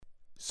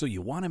So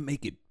you want to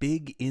make it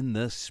big in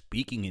the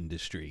speaking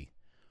industry.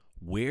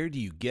 Where do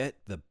you get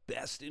the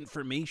best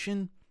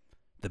information?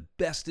 The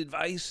best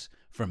advice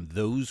from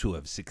those who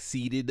have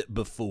succeeded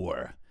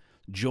before.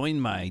 Join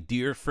my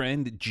dear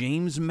friend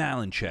James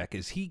Malinchak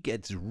as he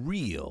gets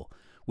real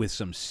with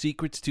some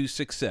secrets to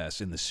success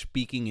in the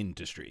speaking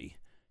industry.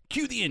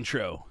 Cue the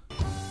intro.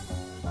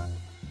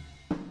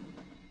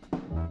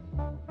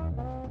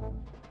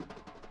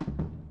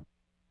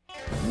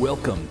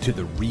 Welcome to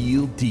The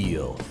Real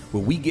Deal,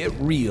 where we get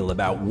real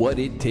about what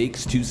it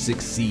takes to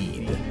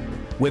succeed.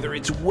 Whether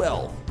it's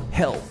wealth,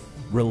 health,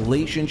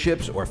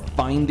 relationships, or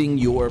finding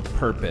your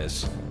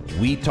purpose,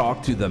 we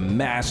talk to the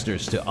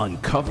masters to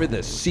uncover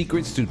the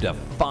secrets to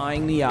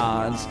defying the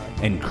odds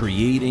and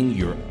creating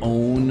your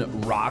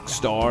own rock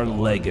star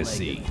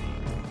legacy.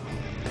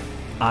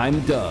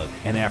 I'm Doug,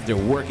 and after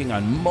working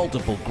on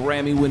multiple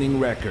Grammy-winning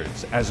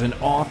records as an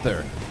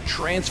author,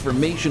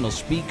 transformational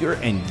speaker,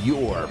 and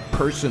your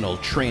personal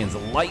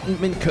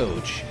translightenment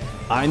coach,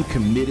 I'm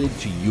committed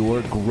to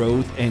your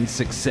growth and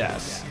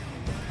success.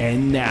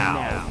 And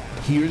now,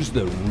 here's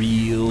the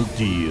real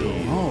deal.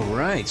 All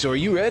right, so are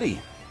you ready?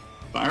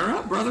 Fire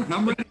up, brother.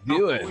 I'm ready.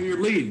 Do it. Follow your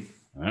lead.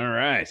 All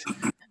right.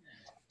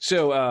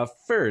 So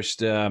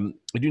first, I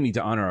do need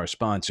to honor our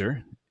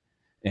sponsor.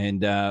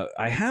 And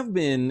I have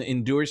been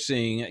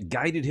endorsing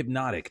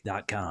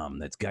guidedhypnotic.com.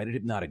 That's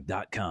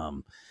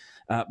guidedhypnotic.com.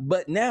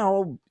 But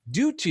now,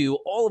 due to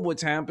all of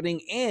what's happening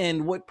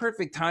and what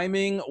perfect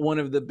timing, one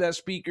of the best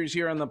speakers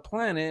here on the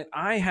planet,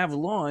 I have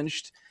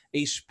launched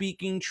a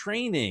speaking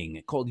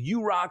training called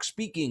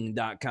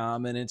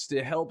yourockspeaking.com. And it's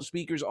to help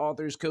speakers,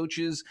 authors,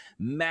 coaches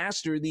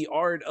master the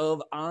art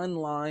of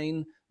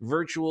online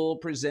virtual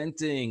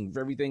presenting, for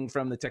everything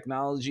from the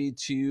technology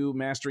to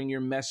mastering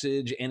your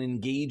message and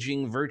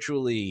engaging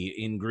virtually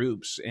in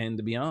groups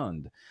and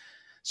beyond.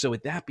 So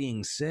with that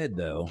being said,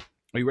 though,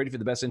 are you ready for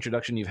the best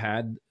introduction you've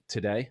had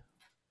today?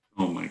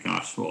 Oh my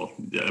gosh. Well,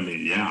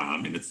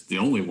 yeah, it's the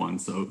only one,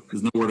 so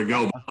there's nowhere to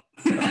go.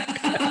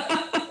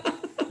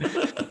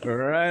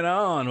 Right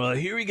on. Well,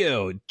 here we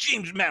go.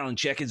 James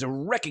Malinchak is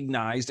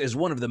recognized as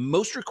one of the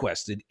most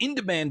requested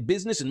in-demand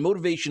business and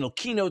motivational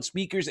keynote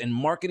speakers and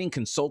marketing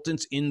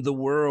consultants in the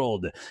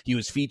world. He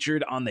was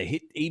featured on the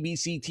hit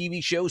ABC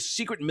TV show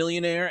Secret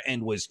Millionaire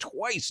and was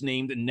twice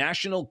named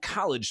National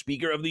College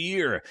Speaker of the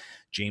Year.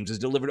 James has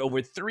delivered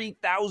over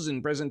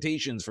 3,000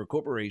 presentations for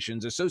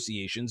corporations,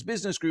 associations,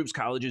 business groups,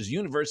 colleges,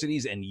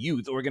 universities, and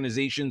youth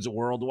organizations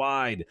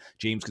worldwide.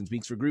 James can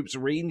speak for groups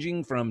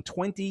ranging from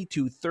 20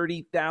 to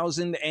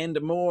 30,000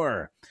 and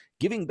more.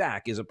 Giving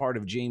back is a part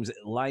of James'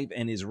 life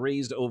and has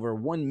raised over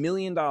 $1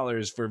 million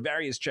for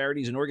various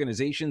charities and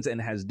organizations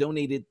and has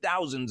donated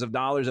thousands of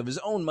dollars of his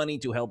own money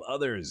to help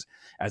others.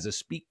 As a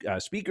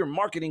speaker,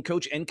 marketing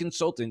coach, and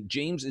consultant,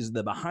 James is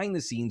the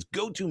behind-the-scenes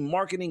go-to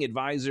marketing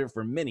advisor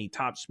for many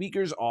top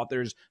speakers,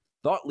 authors,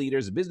 thought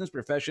leaders, business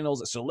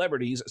professionals,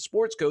 celebrities,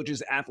 sports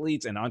coaches,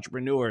 athletes, and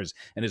entrepreneurs,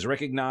 and is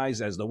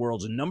recognized as the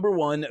world's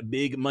 #1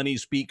 big money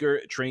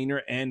speaker,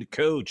 trainer, and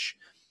coach.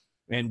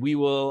 And we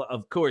will,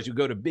 of course, you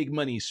go to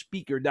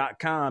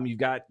bigmoneyspeaker.com. You've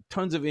got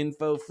tons of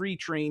info, free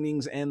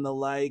trainings, and the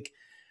like.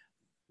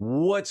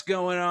 What's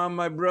going on,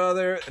 my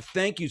brother?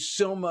 Thank you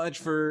so much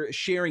for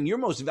sharing your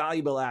most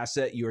valuable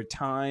asset, your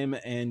time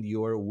and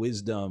your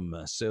wisdom.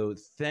 So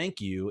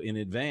thank you in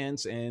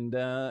advance and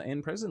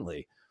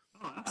presently.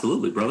 Oh,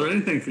 absolutely, brother.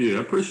 Anything for you.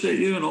 I appreciate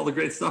you and all the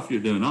great stuff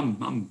you're doing.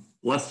 I'm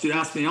blessed you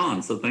asked me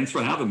on, so thanks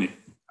for having me.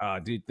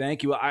 Dude,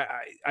 thank you.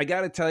 I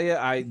got to tell you,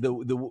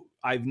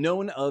 I've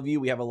known of you.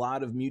 We have a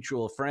lot of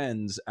mutual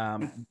friends,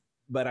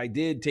 but I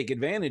did take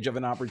advantage of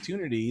an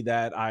opportunity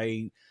that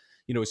I,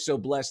 was so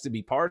blessed to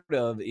be part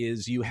of.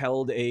 Is you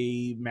held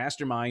a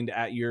mastermind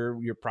at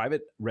your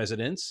private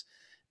residence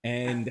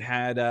and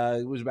had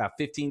it was about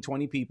 15,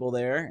 20 people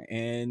there,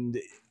 and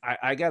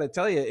I got to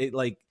tell you,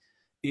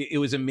 it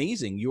was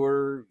amazing.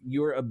 Your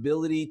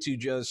ability to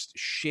just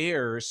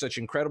share such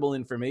incredible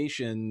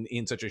information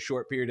in such a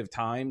short period of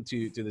time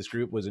to this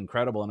group was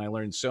incredible. And I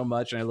learned so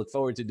much, and I look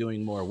forward to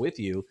doing more with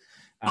you.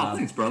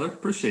 Thanks, brother.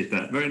 Appreciate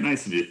that. Very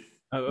nice of you.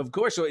 Of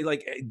course. So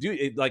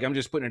I'm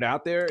just putting it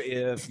out there.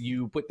 If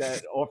you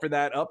offer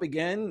that up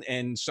again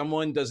and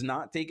someone does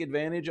not take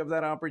advantage of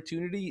that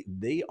opportunity,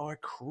 they are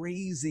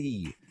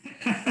crazy.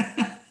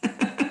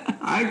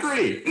 I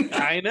agree.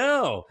 I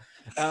know.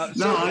 I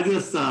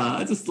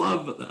just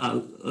love.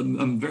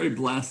 I'm very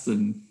blessed,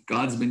 and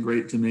God's been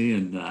great to me,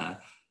 and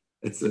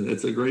it's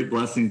a great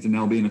blessing to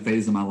now be in a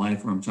phase of my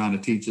life where I'm trying to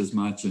teach as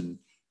much and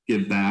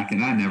give back.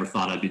 And I never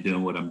thought I'd be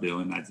doing what I'm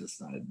doing.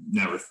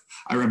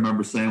 I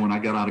remember saying when I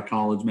got out of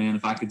college, man,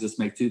 if I could just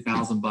make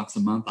 $2,000 a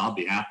month, I'll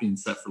be happy and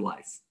set for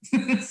life.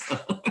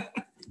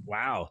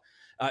 Wow.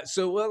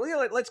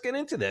 Let's get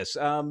into this.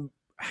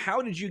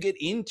 How did you get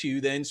into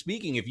then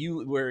speaking? If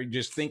you were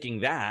just thinking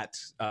that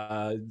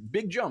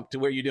big jump to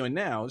where you're doing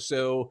now.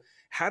 So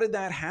how did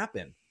that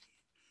happen?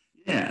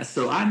 Yeah.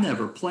 So I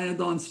never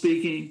planned on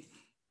speaking.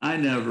 I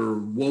never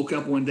woke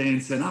up one day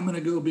and said, I'm going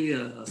to go be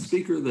a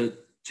speaker that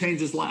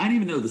changes life. I didn't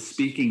even know the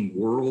speaking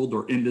world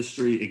or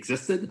industry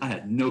existed. I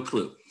had no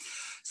clue.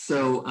 So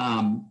So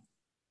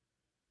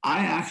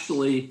I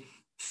actually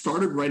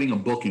started writing a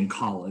book in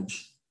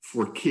college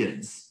for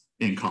kids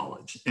in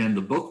college. And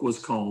the book was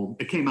called,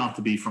 it came out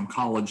to be From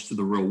College to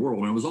the Real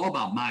World. And it was all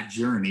about my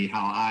journey,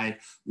 how I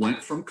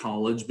went from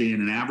college being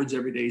an average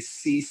everyday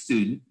C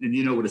student. And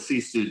you know what a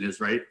C student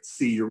is, right?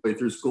 See your way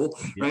through school,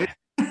 right?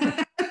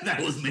 That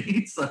was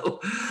me.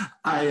 So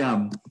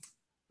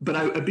but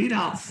I beat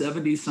out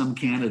 70 some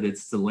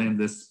candidates to land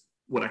this,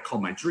 what I call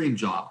my dream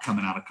job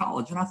coming out of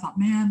college. And I thought,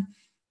 man,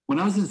 when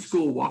I was in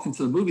school, walking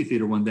to the movie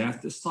theater one day, I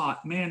just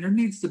thought, man, there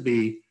needs to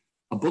be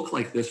a book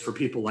like this for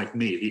people like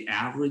me, the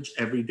average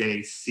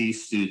everyday C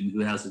student who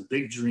has a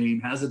big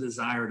dream, has a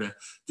desire to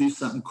do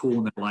something cool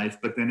in their life,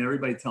 but then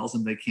everybody tells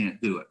them they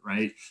can't do it,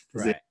 right?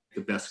 Because they have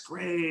the best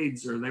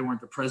grades, or they weren't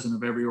the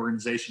president of every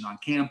organization on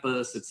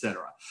campus,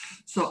 etc.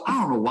 So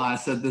I don't know why I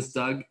said this,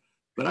 Doug,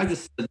 but I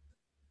just said,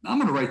 I'm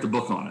going to write the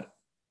book on it.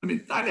 I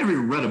mean, I never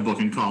even read a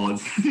book in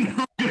college.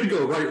 I'm going to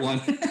go write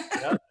one.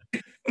 Yep.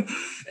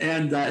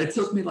 And it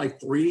took me like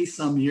 3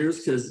 some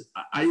years, because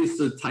I used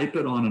to type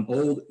it on an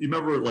old, you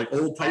remember like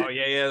old type? Oh,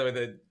 yeah. With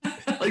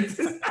like,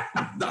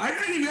 I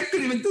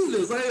couldn't even do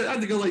this. I had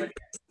to go like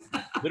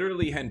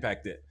literally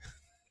henpecked it.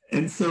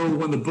 And so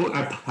when the book,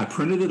 I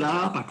printed it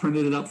up. I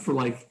printed it up for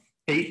like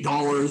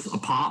 $8 a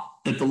pop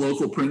at the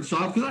local print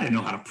shop, because I didn't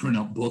know how to print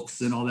up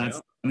books and all that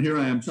stuff. And here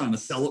I am trying to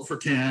sell it for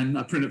 10.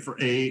 I print it for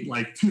 8,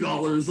 like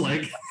 $2.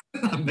 Like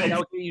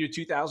that'll get you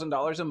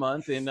 $2,000 a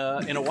month in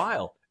a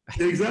while.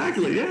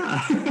 Exactly.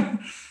 Yeah.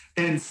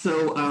 And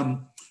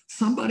so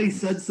somebody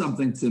said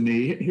something to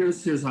me.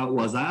 Here's how it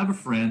was. I have a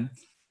friend.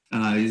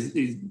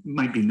 He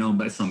might be known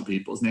by some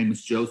people. His name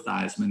is Joe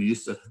Theismann. He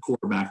used to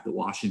quarterback the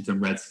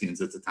Washington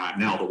Redskins at the time,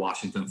 now the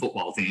Washington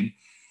football team.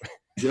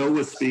 Joe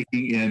was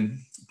speaking in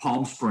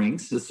Palm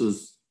Springs. This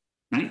was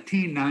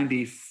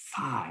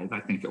 1995, I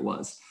think it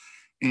was.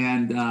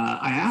 And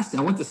I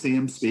went to see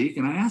him speak,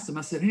 and I asked him,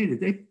 I said, hey, did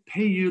they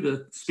pay you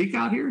to speak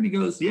out here? And he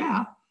goes,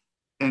 yeah.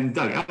 And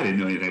Doug, I didn't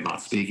know anything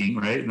about speaking,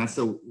 right? And I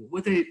said,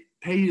 would they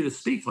pay you to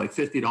speak, like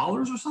 $50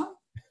 or something?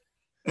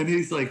 And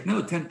he's like,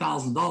 no,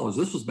 $10,000.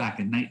 This was back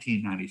in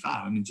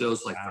 1995. I mean,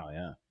 Joe's like, wow,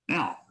 yeah,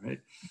 now, right?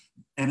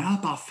 And I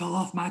about fell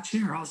off my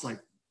chair. I was like,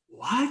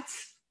 what?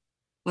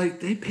 Like,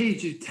 they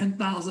paid you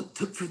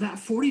 $10,000 for that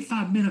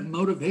 45-minute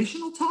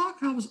motivational talk?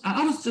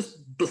 I was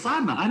just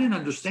beside me. I didn't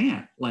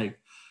understand. Like,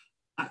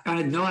 I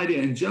had no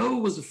idea. And Joe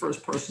was the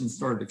first person who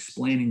started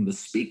explaining the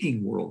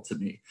speaking world to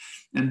me.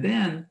 And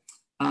then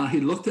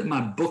he looked at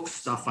my book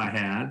stuff I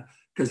had,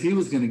 because he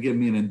was going to give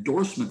me an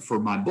endorsement for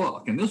my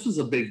book. And this was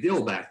a big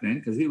deal back then,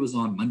 because he was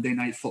on Monday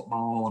Night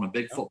Football and a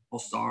big football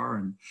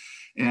star.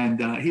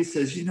 And he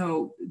says, you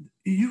know,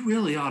 you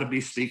really ought to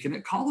be speaking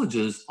at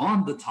colleges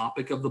on the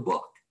topic of the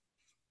book.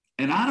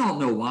 And I don't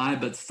know why,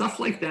 but stuff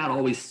like that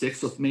always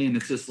sticks with me, and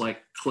it's just like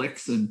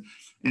clicks. And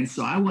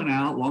so I went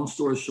out, long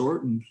story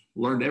short, and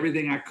learned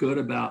everything I could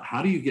about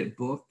how do you get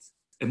booked,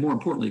 and more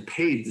importantly,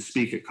 paid to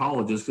speak at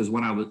colleges. Because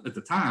when I was at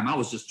the time, I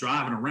was just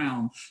driving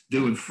around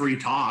doing free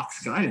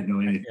talks, because I didn't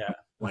know anything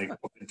like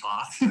booking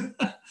talks.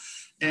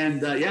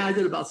 And I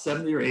did about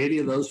 70 or 80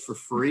 of those for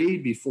free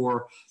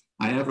before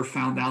I ever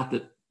found out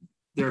that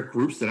there are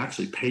groups that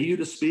actually pay you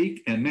to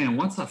speak. And man,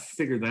 once I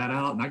figured that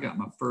out, and I got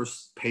my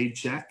first paid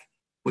check,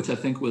 which I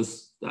think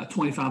was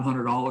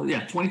 $2,500.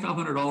 Yeah,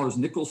 $2,500,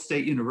 Nichols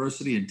State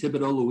University in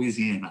Thibodaux,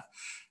 Louisiana.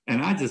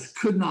 And I just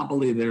could not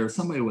believe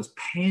somebody was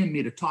paying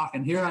me to talk.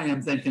 And here I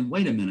am thinking,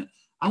 wait a minute,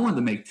 I wanted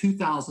to make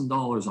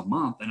 $2,000 a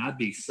month and I'd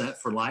be set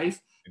for life.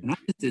 And I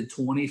just did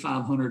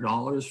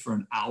 $2,500 for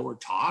an hour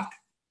talk.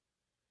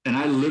 And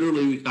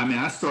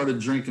I started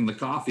drinking the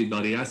coffee,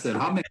 buddy. I said,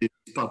 how many of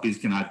these puppies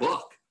can I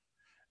book?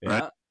 Yeah.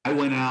 Right? I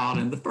went out,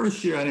 and the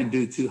first year I didn't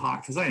do too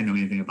hot, because I didn't know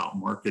anything about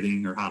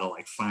marketing or how to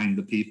like find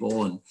the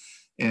people.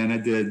 And I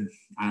did,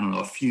 I don't know,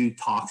 a few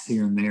talks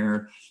here and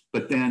there.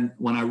 But then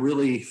when I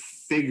really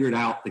figured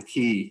out the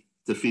key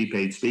to fee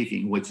paid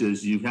speaking, which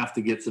is you have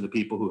to get to the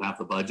people who have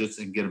the budgets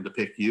and get them to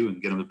pick you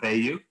and get them to pay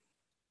you.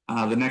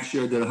 The next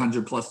year I did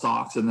 100 plus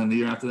talks. And then the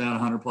year after that,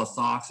 100 plus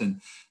talks. And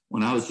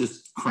when I was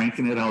just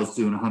cranking it, I was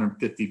doing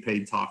 150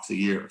 paid talks a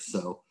year.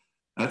 So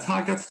that's how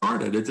I got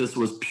started. It just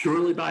was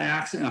purely by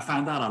accident. I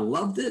found out I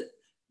loved it.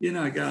 You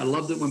know, I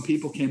loved it when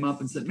people came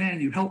up and said,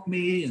 man, you helped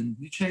me and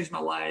you changed my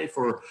life.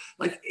 Or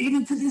like,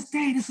 even to this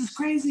day, this is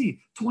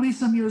crazy. 20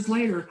 some years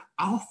later,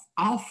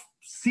 I'll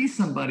see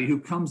somebody who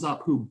comes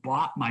up who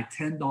bought my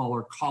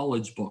 $10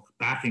 college book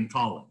back in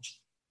college,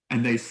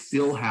 and they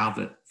still have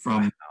it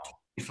from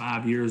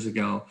 25 years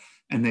ago.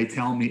 And they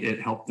tell me it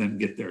helped them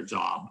get their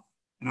job.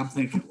 And I'm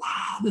thinking,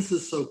 wow, this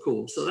is so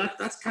cool. So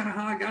that's kind of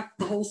how I got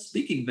the whole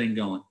speaking thing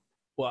going.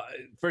 Well,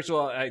 first of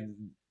all, I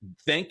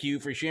thank you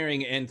for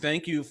sharing, and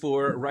thank you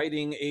for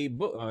writing a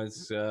book. Oh,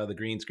 it's the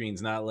green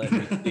screen's not letting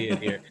me see it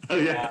here. Oh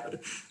yeah.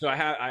 So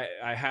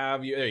I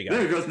have you. There you go.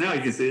 There it goes. Now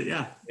you can see it.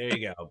 Yeah. There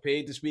you go.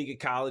 Paid to speak at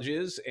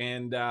colleges,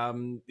 and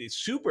it's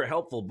super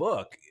helpful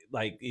book.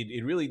 Like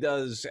it really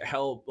does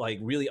help, like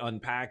really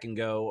unpack and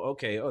go,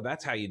 okay, oh,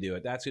 that's how you do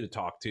it. That's who to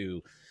talk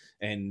to,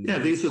 and yeah,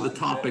 these are the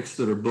topics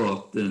that are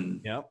booked,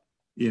 and yep.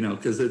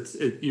 because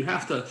you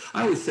have to.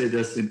 I always say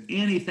this: in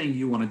anything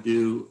you want to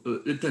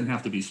do, it doesn't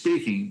have to be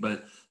speaking,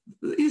 but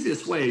the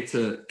easiest way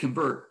to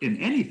convert in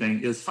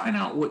anything is find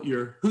out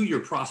who your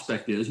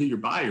prospect is, who your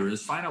buyer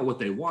is, find out what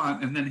they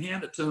want, and then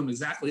hand it to them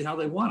exactly how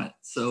they want it.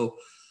 So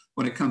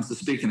when it comes to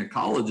speaking at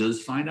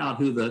colleges, find out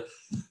who the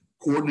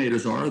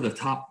coordinators are, the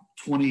top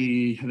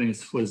 20, I think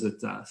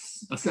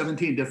it's,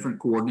 17 different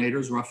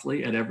coordinators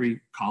roughly at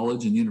every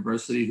college and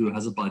university who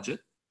has a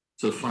budget.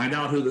 So find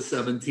out who the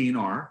 17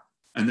 are,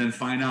 and then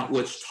find out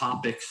which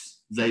topics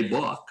they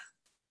book.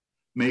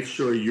 Make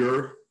sure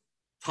your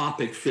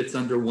topic fits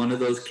under one of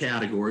those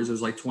categories.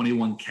 There's like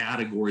 21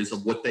 categories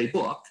of what they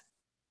book,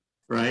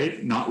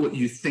 right? Not what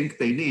you think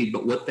they need,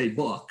 but what they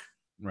book.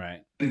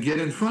 Right. And get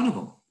in front of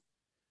them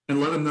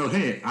and let them know,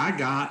 hey, I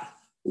got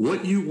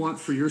what you want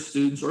for your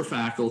students or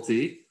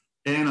faculty,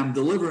 and I'm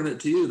delivering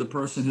it to you, the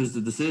person who's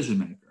the decision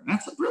maker. And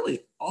that's really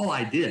all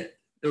I did.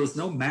 There was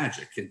no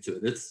magic into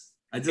it.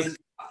 I just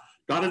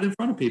got it in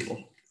front of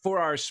people. For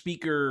our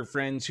speaker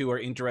friends who are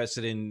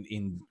interested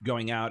in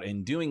going out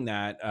and doing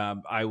that,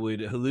 I would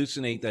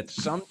hallucinate that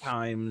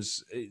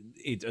sometimes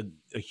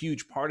a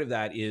huge part of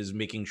that is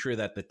making sure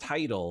that the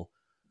title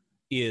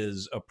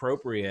is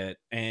appropriate,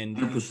 and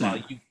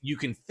you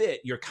can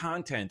fit your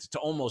content to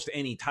almost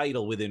any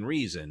title within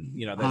reason.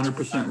 That's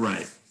 100%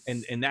 right.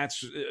 And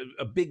that's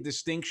a big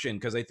distinction,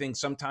 because I think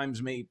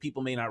sometimes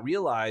people may not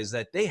realize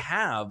that they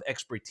have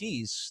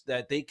expertise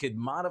that they could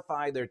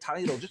modify their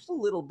title just a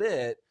little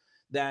bit,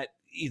 that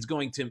is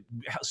going to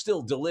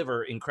still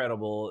deliver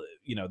incredible,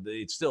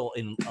 it's still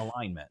in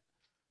alignment.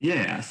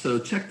 Yeah. So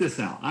check this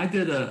out.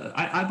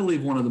 I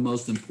believe one of the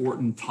most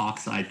important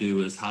talks I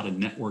do is how to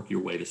network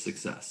your way to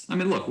success. I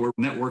mean, look, we're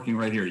networking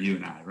right here, you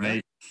and I,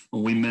 right?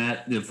 When we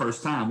met the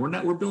first time,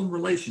 we're building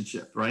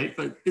relationship, right?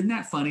 But isn't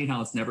that funny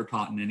how it's never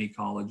taught in any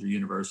college or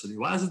university?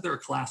 Why isn't there a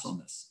class on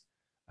this?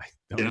 I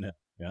don't know.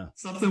 Yeah.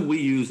 Something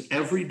we use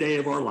every day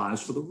of our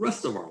lives for the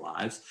rest of our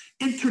lives,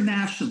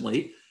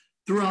 internationally,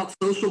 throughout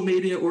social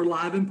media or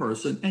live in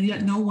person. And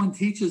yet no one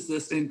teaches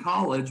this in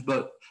college,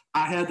 but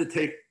I had to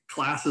take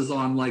classes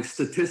on like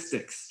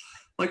statistics.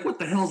 Like, what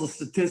the hell is a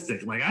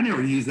statistic? Like, I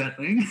never use that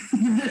thing.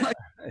 Like,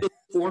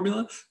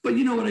 formula. But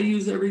you know what I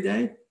use every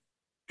day?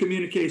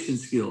 Communication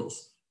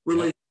skills,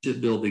 relationship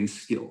building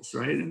skills,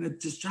 right? And it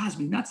just drives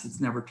me nuts.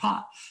 It's never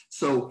taught.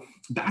 So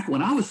back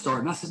when I was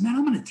starting, I said, man,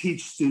 I'm going to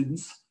teach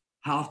students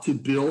how to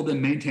build and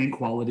maintain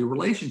quality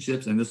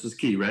relationships. And this was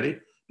key. Ready?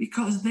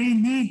 Because they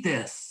need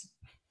this.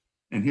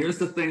 And here's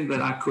the thing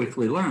that I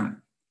quickly learned.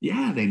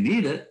 Yeah, they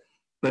need it,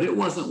 but it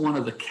wasn't one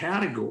of the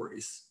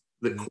categories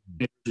that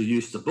coordinators are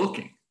used to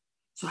booking.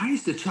 So I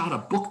used to try to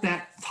book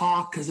that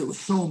talk because it was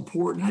so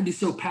important. I'd be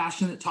so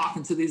passionate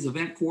talking to these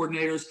event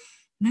coordinators.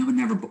 And they would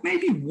never book.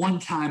 Maybe one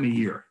time a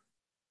year,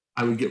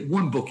 I would get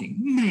one booking,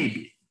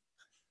 maybe.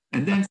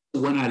 And then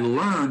when I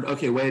learned,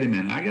 okay, wait a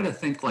minute, I got to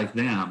think like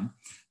them.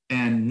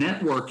 And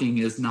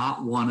networking is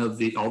not one of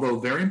the, although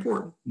very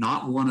important,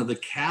 not one of the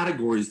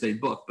categories they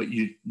book, but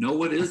you know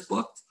what is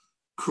booked?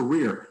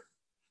 Career.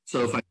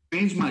 So if I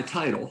change my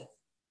title,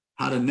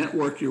 how to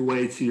network your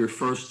way to your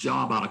first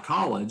job out of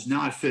college,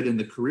 now I fit in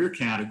the career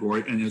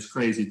category, and it's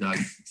crazy, Doug.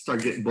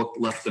 Start getting booked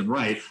left and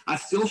right. I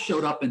still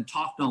showed up and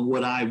talked on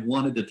what I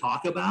wanted to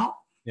talk about.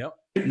 Yep.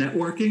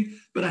 Networking,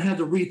 but I had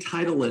to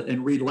retitle it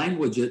and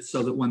relanguage it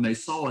so that when they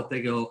saw it,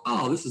 they go,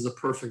 oh, this is a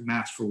perfect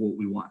match for what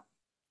we want.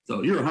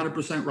 So you're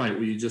 100% right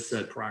what you just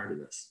said prior to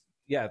this.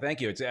 Yeah,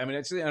 thank you. It's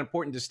an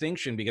important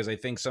distinction, because I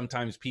think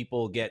sometimes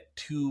people get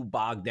too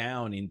bogged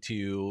down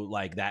into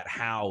like that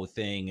how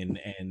thing,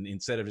 and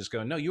instead of just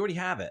going, no, you already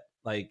have it.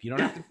 Like, you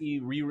don't have to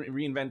be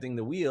reinventing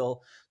the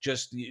wheel.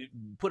 Just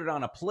put it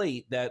on a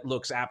plate that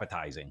looks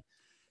appetizing.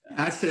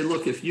 I say,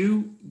 look, if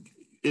you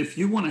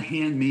want to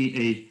hand me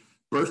a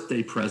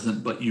birthday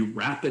present, but you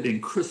wrap it in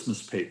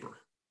Christmas paper,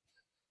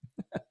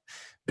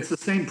 it's the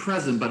same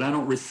present, but I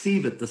don't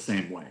receive it the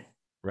same way.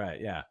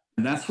 Right. Yeah.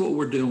 And that's what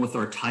we're doing with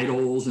our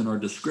titles and our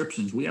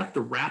descriptions. We have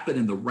to wrap it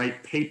in the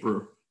right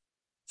paper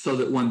so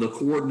that when the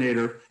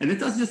coordinator, and it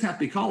doesn't just have to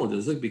be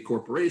colleges, it could be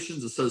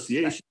corporations,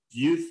 associations,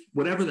 youth,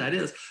 whatever that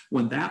is,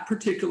 when that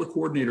particular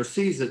coordinator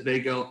sees it, they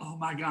go, oh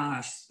my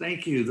gosh,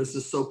 thank you. This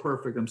is so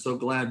perfect. I'm so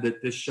glad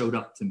that this showed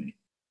up to me.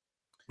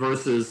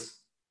 Versus,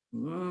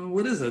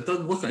 what is it? It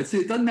doesn't look like, see,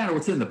 it doesn't matter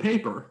what's in the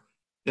paper.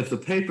 If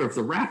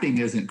the wrapping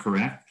isn't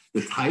correct,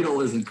 the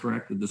title isn't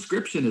correct, the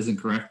description isn't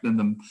correct,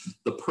 then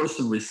the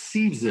person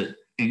receives it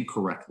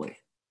incorrectly.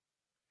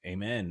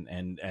 Amen.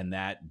 And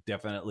that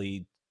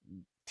definitely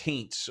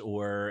taints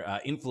or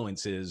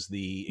influences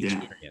the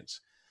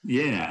experience.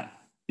 Yeah.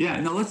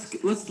 Now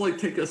let's like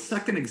take a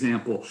second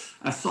example.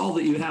 I saw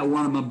that you had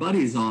one of my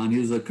buddies on. He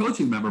was a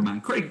coaching member of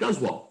mine, Craig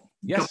Duswell.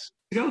 Yes.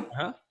 Ago.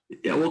 Uh-huh.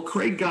 Yeah. Well,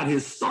 Craig got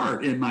his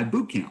start in my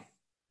boot camp.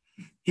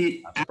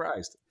 He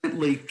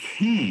accidentally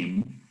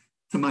came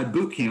to my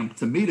boot camp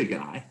to meet a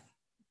guy,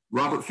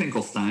 Robert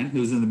Finkelstein,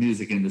 who's in the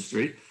music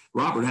industry.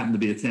 Robert happened to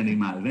be attending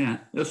my event.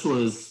 This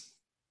was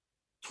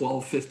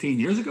 12, 15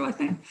 years ago, I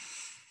think.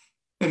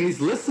 And he's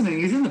listening.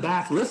 He's in the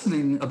back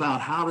listening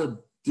about how to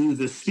do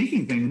this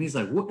speaking thing. And he's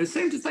like, what?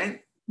 Same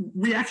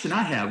reaction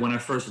I had when I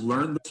first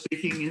learned the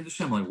speaking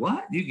industry. I'm like,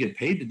 what? You get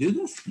paid to do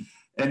this?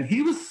 And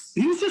he was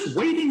just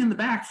waiting in the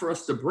back for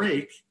us to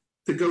break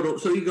to go to,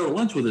 so he could go to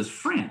lunch with his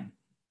friend.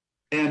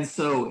 And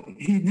so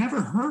he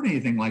never heard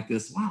anything like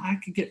this. Wow, I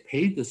could get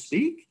paid to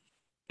speak.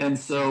 And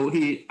so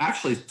he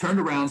actually turned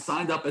around,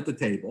 signed up at the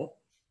table.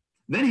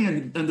 Then he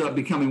ended up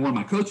becoming one of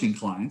my coaching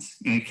clients,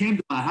 and he came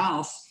to my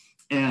house.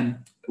 And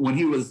when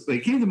he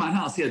came to my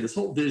house, he had this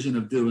whole vision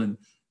of doing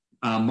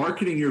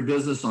marketing your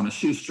business on a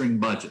shoestring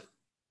budget.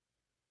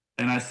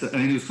 And I said,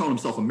 and he was calling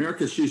himself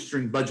America's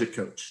Shoestring Budget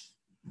Coach.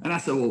 And I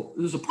said, well,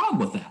 there's a problem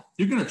with that.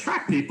 You're going to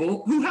attract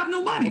people who have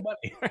no money.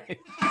 Right.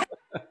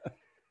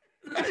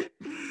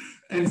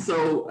 And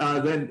so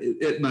then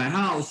at my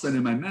house and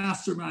in my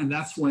mastermind,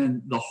 that's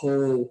when the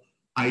whole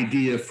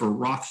idea for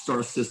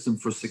Rockstar System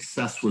for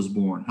Success was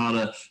born, how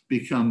to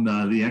become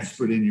the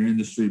expert in your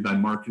industry by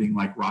marketing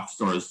like rock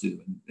stars do.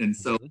 And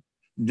so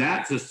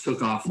that just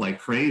took off like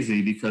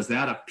crazy because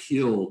that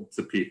appealed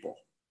to people.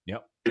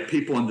 Yep.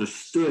 People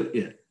understood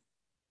it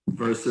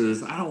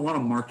versus I don't want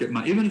to market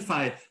even if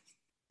I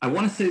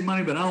want to save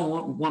money, but I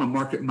don't want to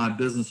market my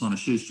business on a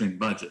shoestring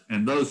budget.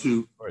 And those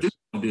who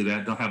do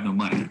that don't have no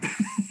money.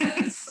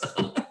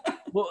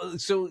 Well,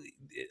 so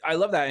I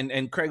love that.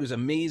 And Craig was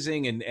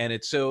amazing. And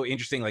it's so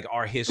interesting. Like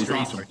our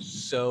histories are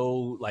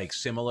so like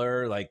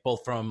similar, like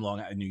both from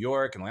New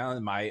York and Long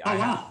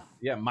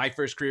Island. My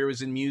first career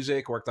was in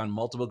music, worked on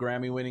multiple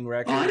Grammy winning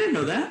records. Oh, I didn't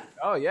know that.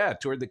 Oh yeah.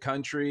 Toured the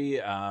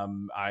country.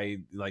 I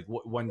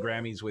won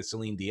Grammys with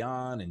Celine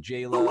Dion and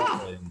J-Lo. Oh,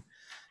 wow.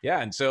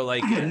 And so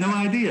like I had no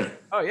idea.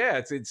 Oh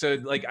yeah, it's so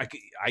like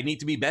I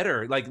need to be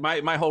better. Like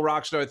my whole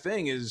rock star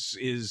thing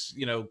is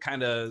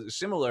kind of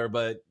similar,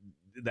 but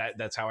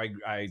that's how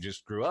I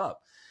just grew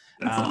up.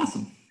 That's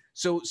awesome.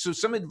 So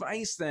some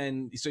advice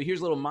then. So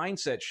here's a little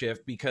mindset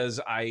shift because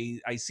I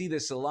see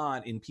this a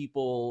lot in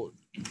people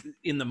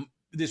in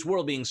this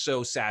world being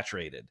so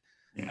saturated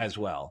as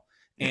well.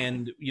 Yeah.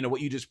 And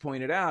what you just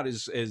pointed out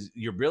is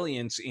your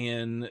brilliance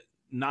in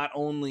not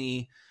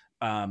only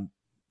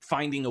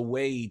finding a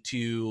way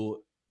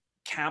to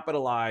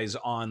capitalize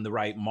on the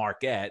right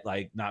market,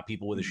 like not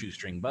people with a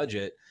shoestring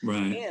budget,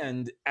 right?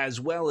 And as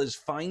well as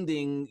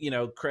finding,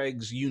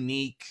 Craig's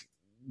unique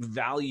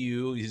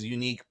value, his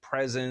unique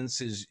presence,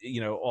 his,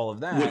 all of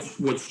that.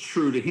 What's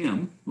true to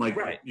him, like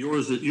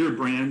your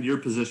brand, your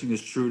position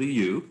is true to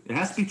you. It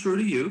has to be true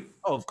to you.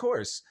 Oh, of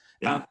course.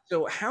 Yeah.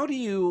 So how do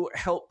you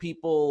help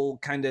people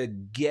kind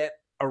of get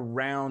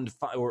around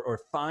or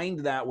find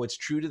that what's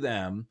true to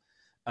them?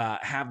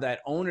 Have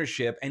that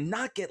ownership and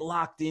not get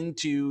locked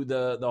into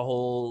the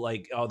whole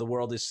like, oh, the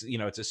world is,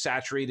 it's a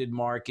saturated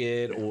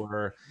market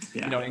or,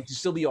 and to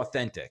still be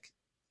authentic.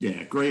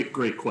 Yeah. Great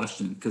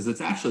question. Cause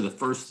it's actually the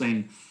first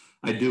thing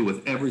I do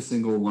with every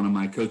single one of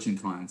my coaching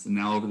clients. And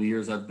now over the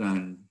years I've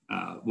done,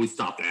 we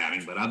stopped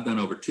adding, but I've done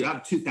I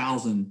have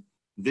 2,000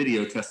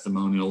 video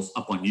testimonials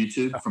up on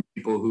YouTube from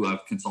people who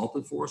I've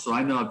consulted for. So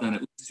I know I've done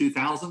at least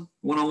 2,000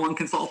 one-on-one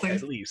consulting.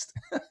 At least.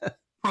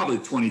 Probably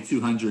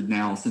 2,200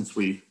 now since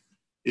we,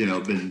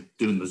 been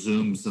doing the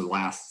Zooms the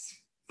last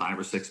 5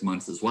 or 6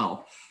 months as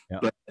well. Yeah.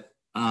 But,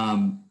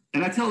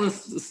 and I tell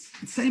this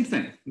same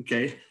thing.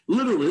 Okay.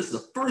 Literally, this is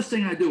the first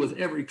thing I do with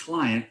every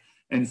client.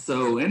 And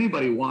so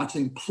anybody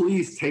watching,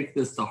 please take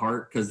this to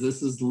heart because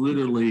this is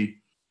literally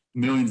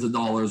millions of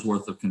dollars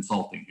worth of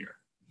consulting here.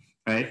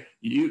 Okay.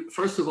 You,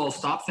 first of all,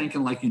 stop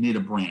thinking like you need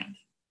a brand.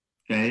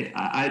 Okay.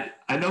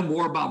 I know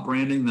more about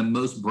branding than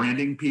most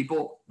branding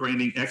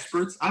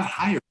experts. I've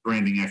hired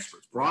branding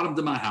experts, brought them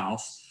to my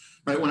house.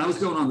 Right. When I was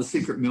going on the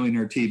Secret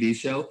Millionaire TV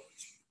show,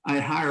 I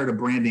hired a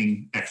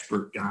branding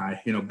expert guy,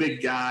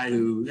 big guy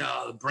who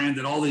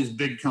branded all these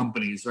big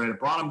companies. Right. I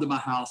brought him to my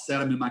house,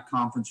 sat him in my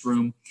conference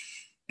room,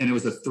 and it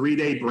was a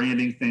 3-day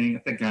branding thing. I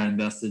think I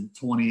invested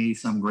 20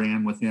 some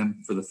grand with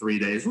him for the 3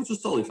 days, which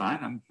was totally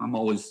fine. I'm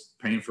always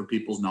paying for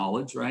people's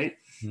knowledge. Right.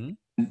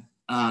 Mm-hmm.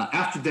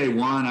 After day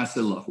one, I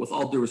said, look, with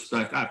all due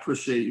respect, I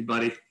appreciate you,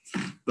 buddy,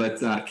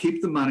 but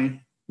keep the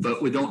money,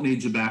 but we don't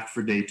need you back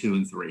for day 2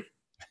 and 3.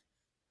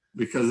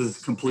 Because it's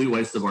a complete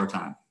waste of our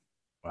time.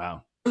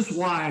 Wow. Here's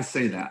why I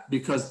say that.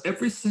 Because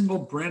every single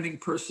branding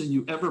person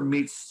you ever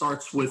meet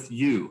starts with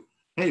you.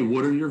 Hey,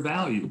 what are your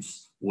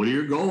values? What are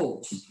your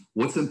goals?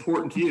 What's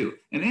important to you?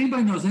 And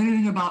anybody knows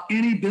anything about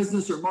any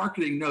business or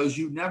marketing knows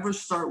you never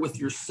start with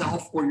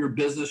yourself or your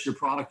business, your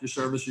product, your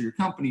service, or your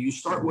company. You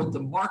start with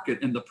the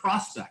market and the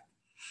prospect.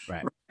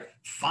 Right.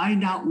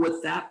 Find out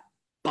what that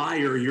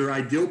buyer, your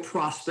ideal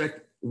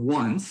prospect,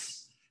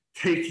 wants.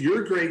 Take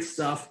your great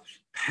stuff,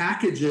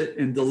 package it,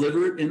 and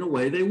deliver it in a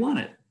way they want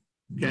it.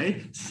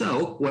 Okay.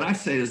 So what I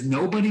say is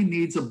nobody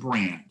needs a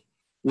brand.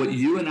 What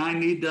you and I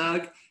need,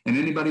 Doug, and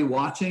anybody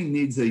watching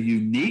needs a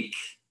unique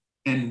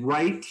and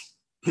right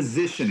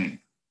positioning.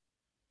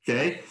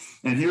 Okay.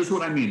 And here's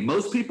what I mean.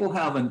 Most people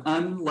have an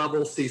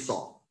unlevel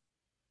seesaw.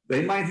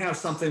 They might have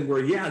something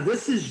where,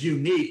 this is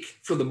unique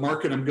for the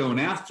market I'm going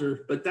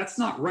after, but that's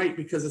not right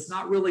because it's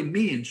not really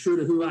me and true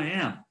to who I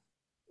am.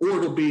 Or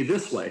it'll be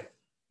this way.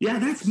 Yeah,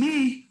 that's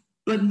me,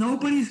 but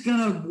nobody's going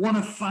to want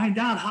to find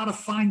out how to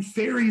find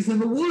fairies in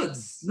the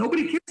woods.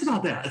 Nobody cares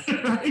about that,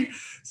 right?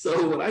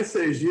 So what I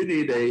say is you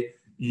need a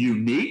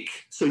unique,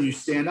 so you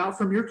stand out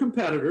from your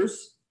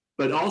competitors,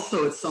 but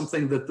also it's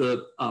something that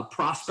the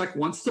prospect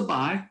wants to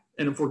buy.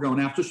 And if we're going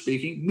after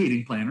speaking,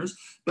 meeting planners,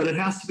 but it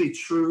has to be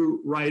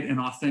true, right, and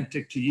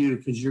authentic to you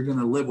because you're going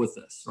to live with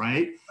this,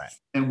 right? Right.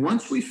 And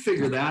once we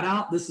figure that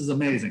out, this is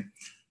amazing.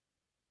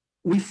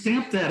 We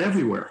stamp that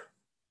everywhere.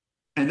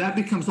 And that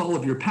becomes all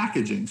of your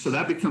packaging. So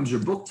that becomes your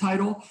book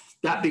title.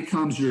 That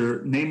becomes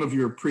your name of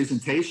your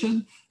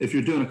presentation. If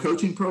you're doing a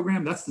coaching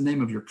program, that's the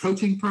name of your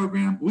coaching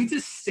program. We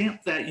just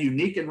stamp that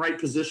unique and right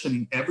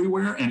positioning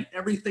everywhere, and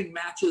everything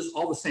matches,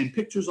 all the same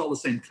pictures, all the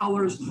same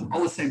colors,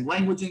 all the same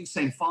languaging,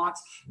 same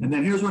fonts. And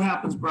then here's what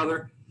happens,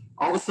 brother.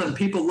 All of a sudden,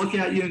 people look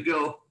at you and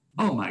go,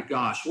 oh my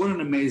gosh, what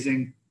an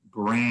amazing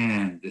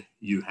brand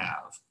you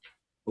have.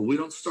 But we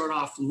don't start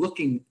off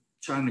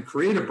trying to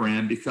create a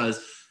brand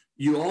because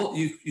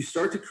you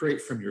start to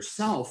create from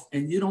yourself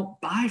and you don't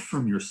buy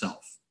from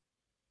yourself.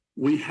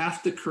 We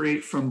have to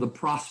create from the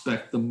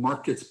prospect, the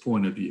market's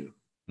point of view.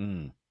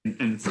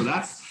 And so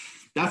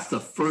that's the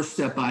first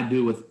step I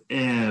do with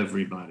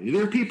everybody.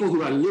 There are people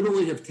who I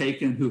literally have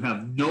taken who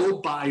have no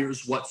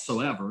buyers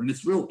whatsoever. And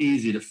it's real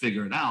easy to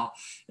figure it out.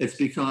 It's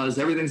because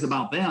everything's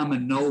about them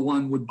and no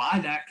one would buy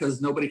that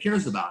because nobody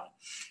cares about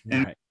it.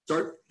 And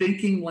start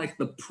thinking like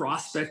the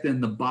prospect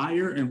and the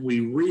buyer, and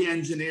we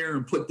re-engineer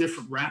and put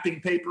different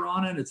wrapping paper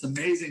on it. It's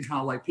amazing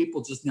how like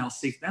people just now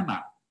seek them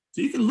out.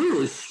 So you can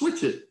literally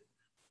switch it.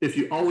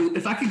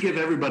 If I could give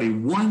everybody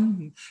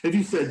one, if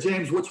you said,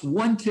 James, what's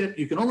one tip?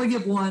 You can only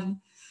give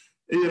one,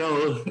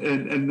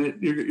 and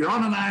you're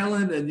on an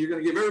island and you're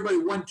going to give everybody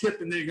one tip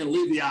and then you're going to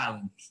leave the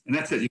island. And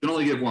that's it. You can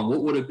only give one.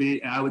 What would it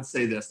be? And I would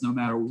say this, no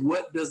matter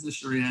what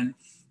business you're in,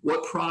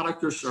 what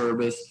product or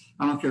service,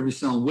 I don't care if you're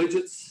selling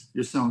widgets,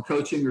 you're selling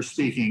coaching or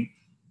speaking.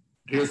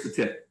 Here's the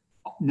tip.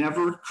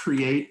 Never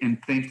create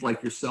and think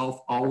like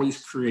yourself.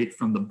 Always create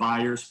from the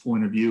buyer's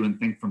point of view and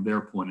think from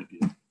their point of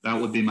view. That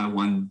would be my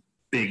one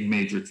big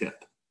major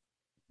tip.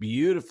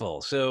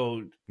 Beautiful.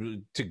 So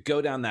to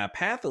go down that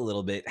path a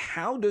little bit,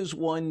 how does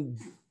one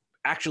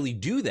actually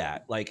do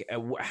that? Like,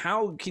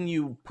 how can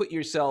you put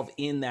yourself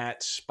in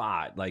that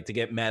spot, like to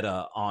get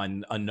meta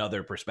on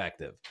another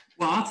perspective?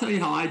 Well, I'll tell you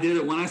how I did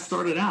it when I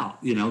started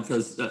out,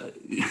 because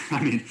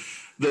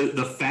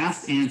the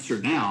fast answer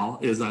now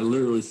is I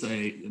literally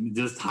say,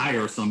 just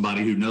hire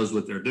somebody who knows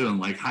what they're doing.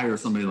 Like hire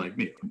somebody like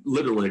me.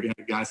 Literally, I had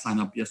a guy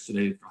sign up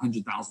yesterday for a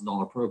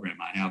 $100,000 program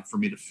I have for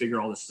me to figure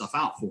all this stuff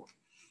out for.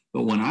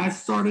 But when I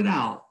started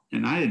out,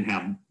 and I didn't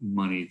have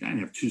money, I didn't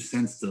have 2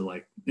 cents to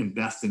like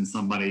invest in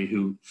somebody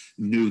who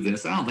knew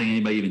this. I don't think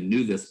anybody even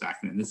knew this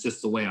back then. It's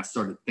just the way I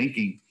started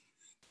thinking.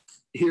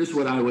 Here's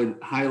what I would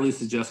highly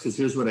suggest, because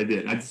here's what I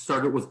did. I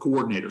started with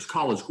coordinators,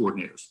 college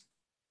coordinators.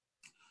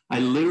 I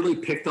literally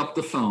picked up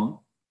the phone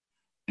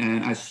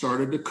and I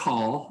started to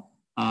call.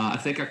 I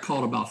think I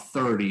called about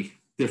 30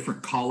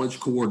 different college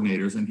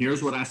coordinators. And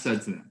here's what I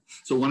said to them.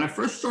 So when I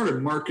first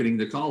started marketing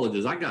to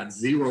colleges, I got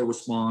 0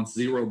 response,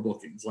 0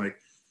 bookings.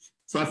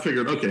 So I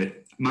figured, okay,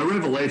 my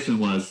revelation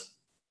was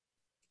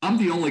I'm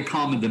the only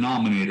common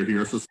denominator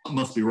here, so something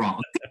must be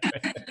wrong.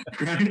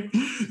 Right?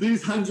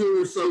 These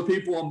 100 or so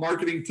people I'm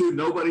marketing to,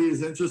 nobody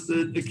is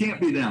interested. It can't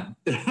be them.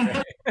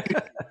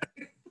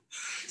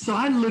 So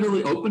I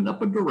literally opened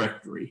up a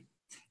directory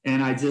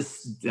and I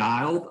just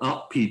dialed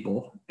up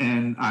people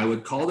and I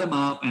would call them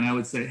up and I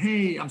would say,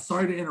 hey, I'm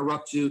sorry to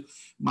interrupt you.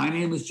 My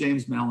name is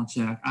James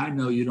Malinchak. I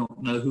know you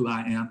don't know who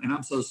I am, and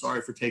I'm so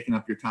sorry for taking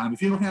up your time.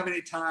 If you don't have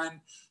any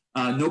time,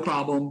 no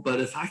problem. But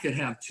if I could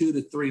have 2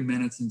 to 3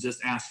 minutes and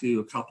just ask you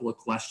a couple of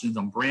questions.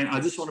 I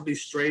just want to be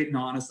straight and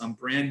honest. I'm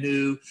brand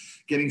new,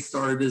 getting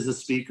started as a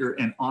speaker.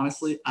 And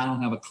honestly, I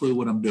don't have a clue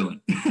what I'm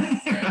doing.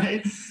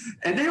 Right?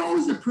 And they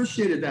always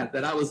appreciated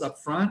that I was up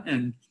front,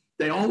 and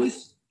they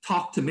always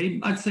talked to me.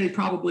 I'd say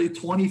probably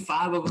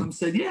 25 of them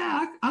said,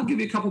 yeah, I'll give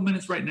you a couple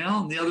minutes right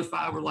now. And the other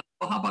 5 were like,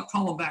 well, how about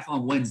calling back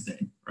on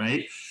Wednesday?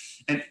 Right?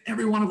 And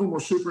every one of them were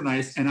super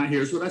nice. And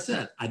here's what I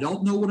said. I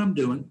don't know what I'm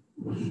doing.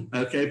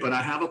 Okay. But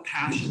I have a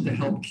passion to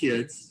help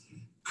kids.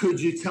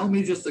 Could you tell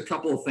me just a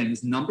couple of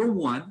things? Number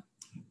one,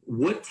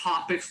 what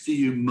topics do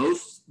you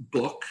most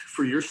book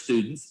for your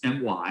students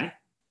and why?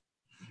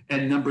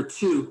 And number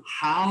 2,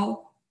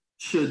 how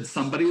should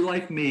somebody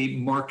like me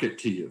market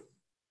to you?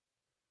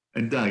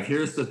 And Doug,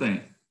 here's the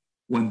thing.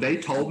 When they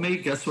told me,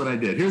 guess what I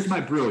did? Here's my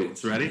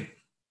brilliance. Ready?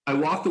 I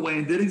walked away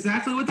and did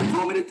exactly what they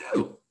told me to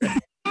do.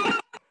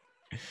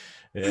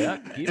 Yeah.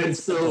 And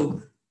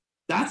so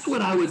that's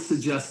what I would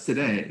suggest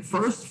today.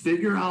 First,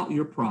 figure out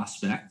your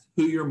prospect,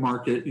 who your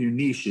market, your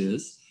niche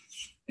is,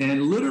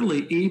 and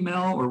literally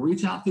email or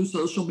reach out through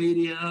social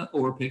media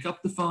or pick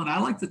up the phone. I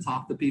like to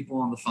talk to people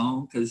on the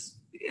phone because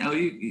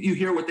you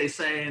hear what they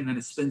say and then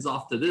it spins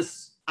off to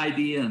this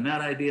idea and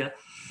that idea.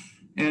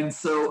 And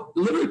so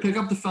literally pick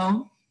up the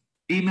phone,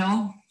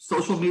 email,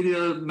 social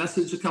media,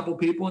 message a couple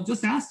people and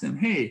just ask them,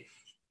 hey,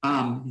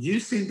 You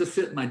seem to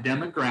fit my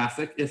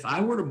demographic. If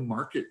I were to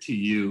market to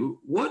you,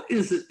 what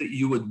is it that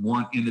you would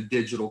want in a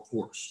digital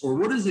course? Or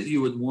what is it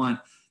you would want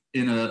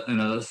in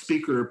a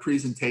speaker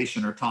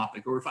presentation or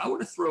topic? Or if I were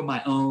to throw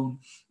my own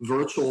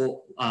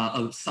virtual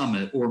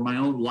summit or my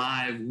own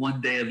live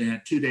 1-day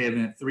event, 2-day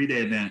event,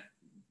 3-day event,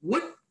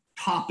 what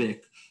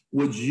topic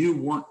would you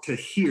want to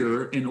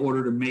hear in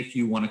order to make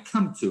you want to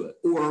come to it?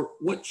 Or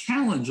what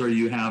challenge are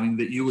you having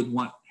that you would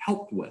want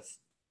help with?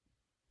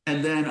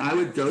 And then I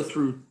would go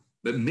through,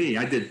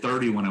 I did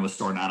 30 when I was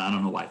starting out. I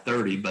don't know why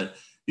 30, but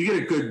you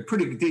get a good,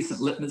 pretty decent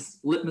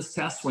litmus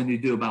test when you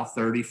do about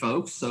 30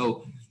 folks.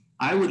 So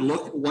I would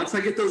look, once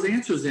I get those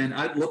answers in,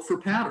 I'd look for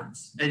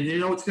patterns. And you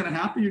know what's going to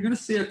happen? You're going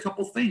to see a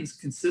couple things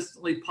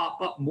consistently pop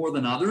up more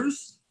than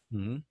others.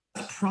 Mm-hmm.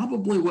 That's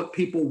probably what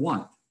people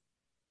want.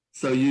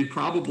 So you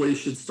probably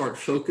should start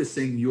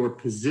focusing your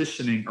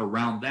positioning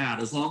around that,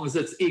 as long as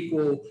it's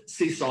equal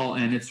seesaw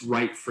and it's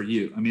right for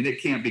you. I mean,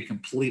 it can't be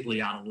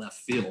completely out of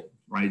left field,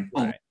 right?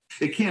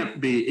 It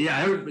can't be,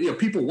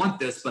 people want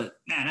this, but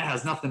man, it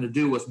has nothing to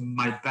do with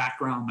my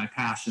background, my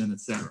passion,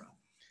 etc.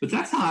 But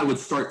that's how I would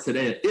start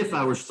today if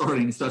I were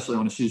starting, especially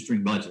on a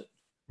shoestring budget.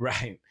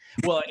 Right.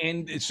 Well,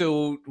 and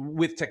so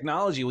with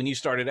technology, when you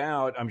started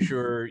out, I'm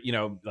sure,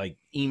 like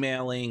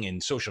emailing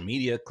and social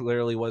media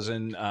clearly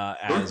wasn't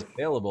as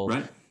available.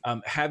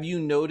 Right. Have you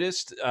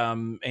noticed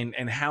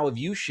and how have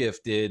you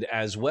shifted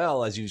as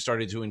well as you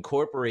started to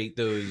incorporate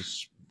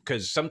those?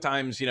 Because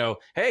sometimes,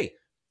 hey,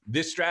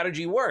 this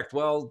strategy worked.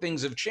 Well,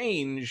 things have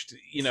changed.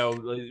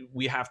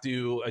 We have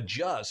to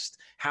adjust.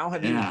 How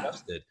have you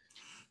adjusted?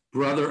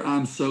 Brother,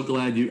 I'm so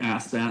glad you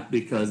asked that,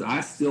 because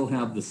I still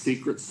have the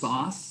secret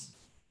sauce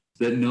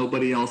that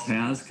nobody else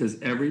has, because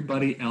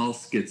everybody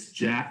else gets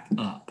jacked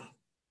up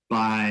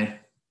by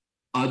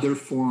other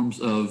forms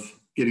of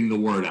getting the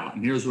word out.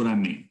 And here's what I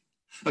mean.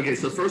 Okay,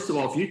 so first of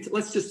all,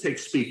 let's just take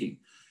speaking.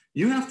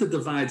 You have to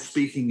divide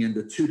speaking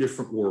into two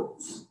different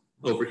worlds.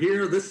 Over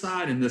here, this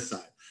side, and this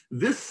side.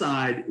 This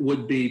side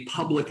would be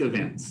public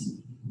events.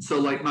 So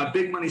like my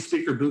Big Money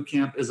Speaker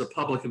Bootcamp is a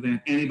public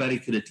event. Anybody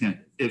could attend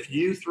it. If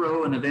you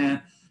throw an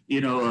event,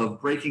 of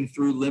breaking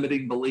through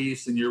limiting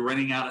beliefs and you're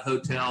renting out a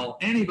hotel,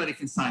 anybody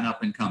can sign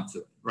up and come to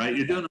it, right?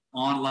 You're doing it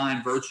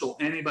online, virtual,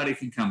 anybody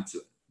can come to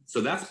it.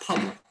 So that's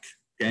public,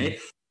 okay?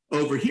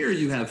 Over here,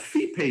 you have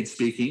fee-paid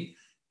speaking,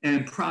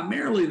 and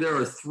primarily there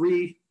are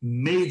three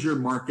major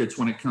markets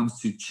when it comes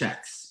to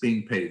checks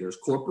being paid. There's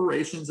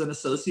corporations and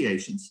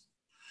associations,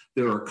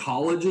 there are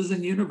colleges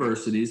and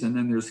universities, and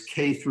then there's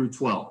K through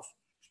 12.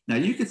 Now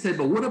you could say,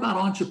 but what about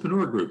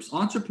entrepreneur groups?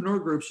 Entrepreneur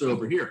groups are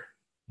over here.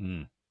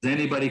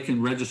 Anybody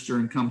can register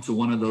and come to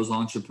one of those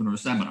entrepreneur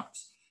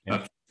seminars.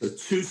 Yep. So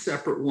two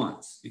separate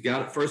ones. You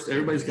got it first.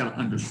 Everybody's got to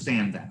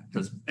understand that,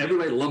 because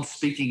everybody lumps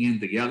speaking in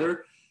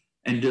together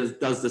and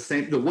does the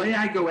same. The way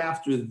I go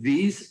after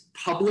these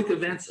public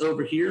events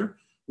over here,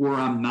 where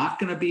I'm not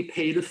going to be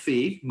paid a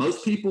fee.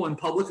 Most people in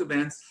public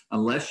events,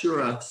 unless you're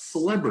a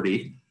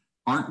celebrity,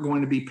 aren't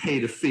going to be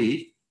paid a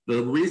fee.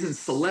 The reason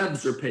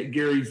celebs are paid,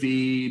 Gary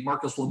Vee,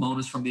 Marcus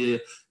Lemonis from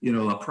the,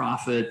 A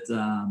Profit.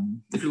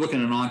 If you're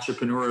looking at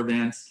entrepreneur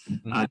events,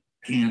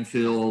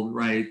 Canfield,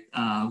 right,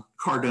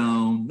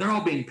 Cardone, they're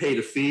all being paid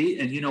a fee.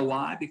 And you know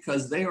why?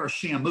 Because they are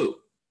Shamu.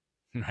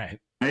 Right.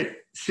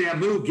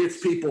 Shamu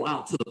gets people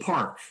out to the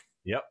park.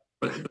 Yep.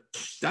 But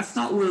that's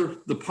not where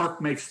the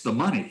park makes the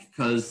money,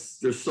 because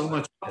there's so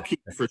much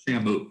upkeep for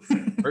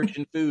Shamu.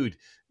 Merchant food.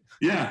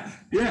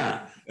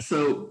 Yeah.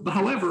 So,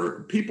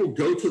 however, people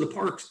go to the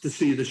parks to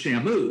see the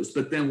Shamus,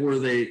 but then where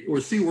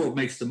SeaWorld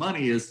makes the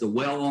money is the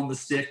well on the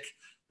stick,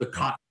 the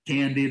cotton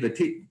candy,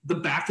 the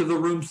back of the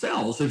room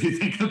sells, if you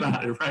think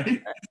about it,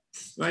 right?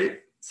 Right.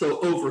 So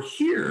over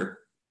here,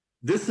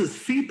 this is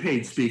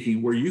fee-paid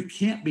speaking, where you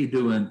can't be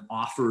doing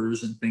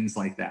offers and things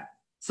like that.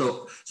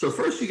 So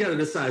first you got to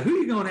decide who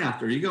you're going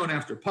after. Are you going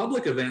after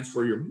public events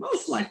where you're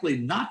most likely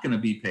not going to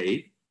be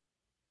paid?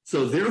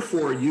 So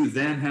therefore, you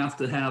then have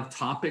to have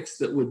topics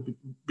that would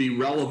be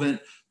relevant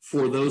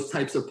for those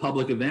types of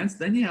public events.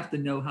 Then you have to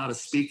know how to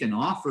speak and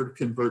offer to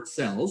convert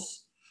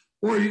sales.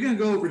 Or you're going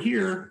to go over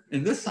here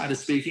in this side of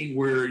speaking,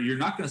 where you're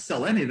not going to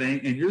sell anything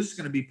and you're just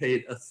going to be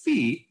paid a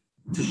fee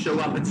to show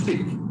up and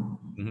speak.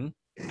 Mm-hmm.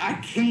 I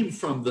came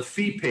from the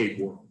fee-paid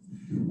world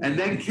and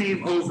then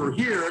came over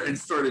here and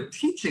started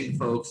teaching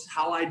folks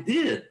how I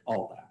did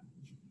all that.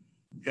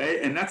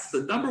 Okay, and that's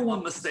the number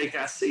one mistake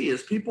I see,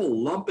 is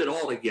people lump it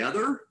all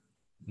together.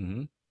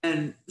 Mm-hmm.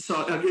 And so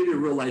I'll give you a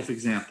real life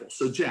example.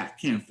 So Jack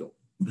Canfield,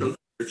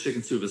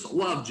 Chicken Soup,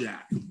 love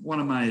Jack, one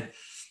of my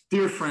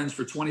dear friends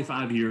for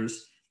 25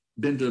 years,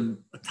 been to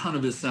a ton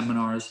of his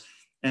seminars.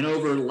 And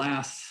over the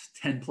last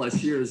 10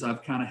 plus years,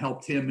 I've kind of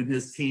helped him and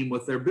his team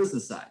with their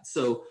business side.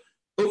 So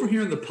over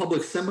here in the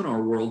public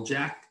seminar world,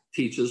 Jack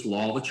teaches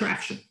law of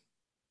attraction.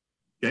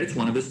 Okay, it's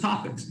one of his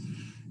topics.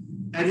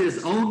 At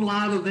his own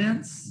live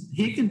events,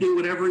 he can do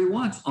whatever he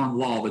wants on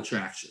law of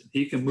attraction.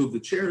 He can move the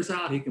chairs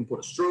out. He can put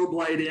a strobe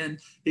light in.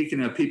 He can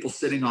have people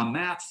sitting on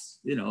mats,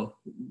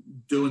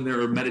 doing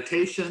their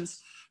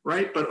meditations,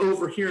 right? But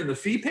over here in the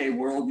fee pay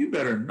world, you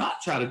better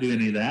not try to do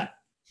any of that.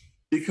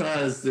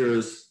 Because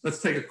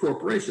let's take a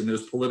corporation.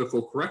 There's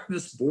political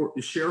correctness,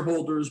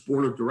 shareholders,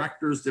 board of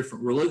directors,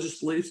 different religious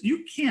beliefs.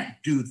 You can't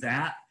do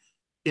that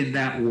in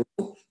that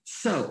world.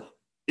 So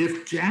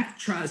if Jack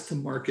tries to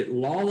market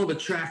law of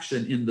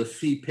attraction in the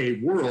fee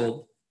paid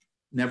world,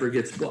 never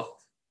gets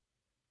booked.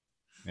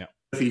 Yeah.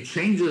 If he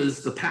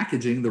changes the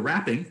packaging, the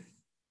wrapping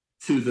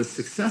to the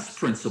success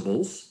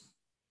principles,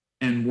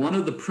 and one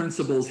of the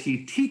principles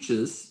he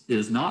teaches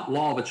is not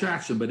law of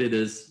attraction, but it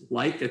is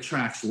like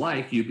attracts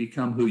like, you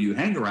become who you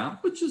hang around,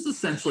 which is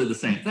essentially the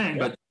same thing,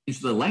 but change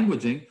the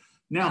languaging.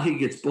 Now he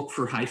gets booked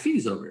for high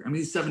fees over here. I mean,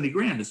 he's 70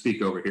 grand to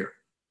speak over here.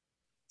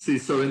 See,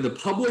 so in the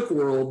public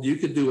world, you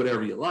could do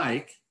whatever you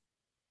like,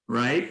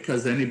 right?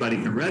 Because anybody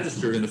can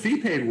register. In the fee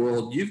paid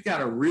world, you've got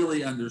to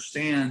really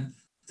understand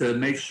to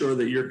make sure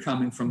that you're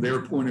coming from their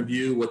point of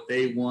view, what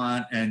they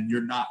want, and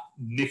you're not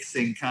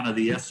mixing kind of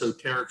the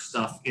esoteric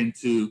stuff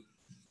into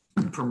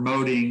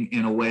promoting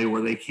in a way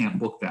where they can't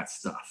book that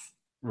stuff.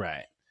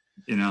 Right.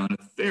 You know, and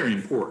it's very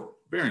important,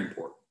 very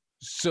important.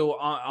 So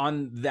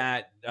on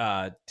that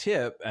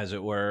tip, as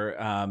it were,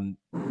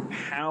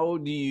 how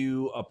do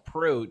you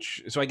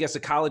approach? So I guess the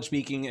college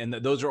speaking, and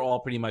those are all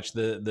pretty much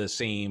the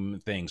same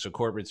thing. So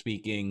corporate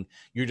speaking,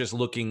 you're just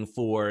looking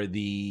for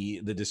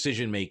the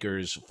decision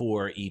makers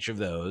for each of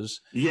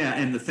those. Yeah,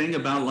 and the thing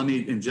about, let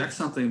me inject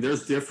something.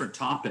 There's different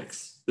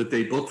topics that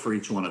they book for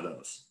each one of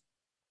those.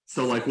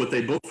 So like what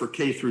they book for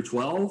K through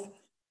 12,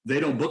 they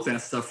don't book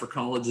that stuff for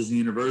colleges and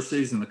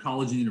universities, and the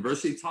college and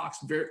university talks,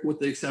 with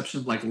the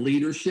exception of like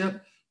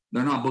leadership,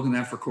 they're not booking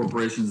that for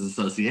corporations and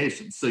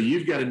associations. So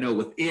you've got to know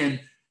within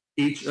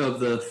each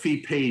of the fee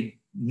paid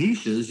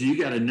niches, you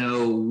got to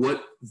know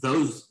what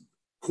those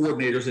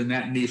coordinators in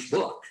that niche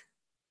book,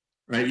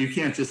 right? You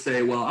can't just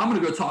say, well, I'm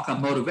going to go talk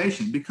on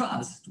motivation,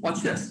 because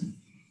watch this.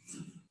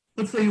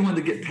 Let's say you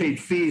wanted to get paid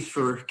fees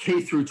for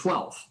K through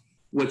 12.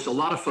 Which a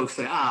lot of folks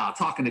say,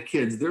 talking to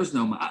kids, there's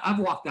no, I've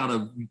walked out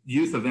of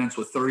youth events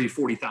with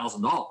 $30,000,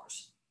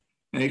 $40,000,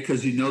 okay?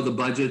 Because you know the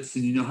budgets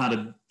and you know how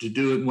to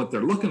do it and what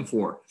they're looking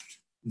for.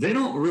 They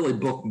don't really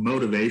book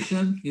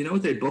motivation. You know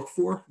what they book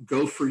for?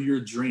 Go for your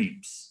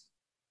dreams.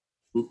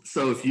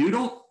 So if you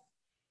don't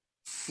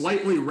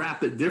slightly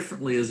wrap it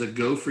differently as a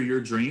go for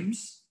your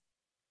dreams,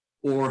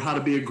 or how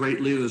to be a great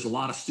leader, there's a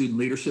lot of student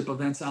leadership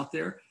events out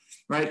there,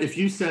 right? If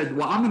you said,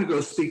 well, I'm going to go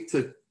speak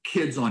to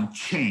kids on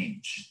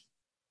change,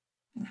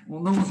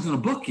 well, no one's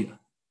going to book you.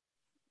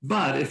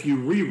 But if you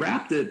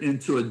rewrapped it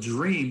into a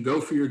dream, go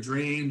for your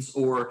dreams,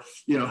 or,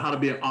 you know, how to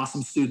be an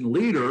awesome student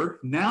leader,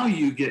 now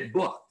you get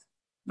booked.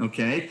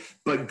 Okay.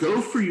 But go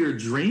for your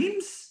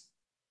dreams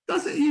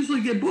doesn't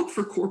usually get booked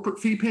for corporate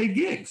fee paid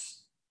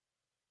gigs.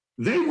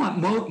 They want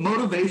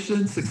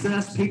motivation,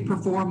 success, peak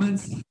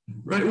performance,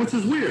 right? Which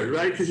is weird,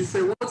 right? Because you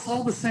say, well, it's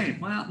all the same.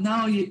 Well,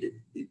 no,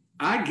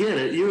 I get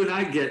it. You and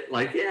I get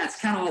like, yeah,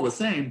 it's kind of all the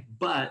same,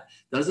 but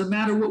doesn't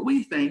matter what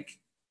we think.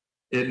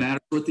 It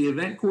matters what the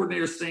event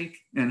coordinators think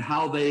and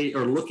how they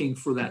are looking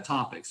for that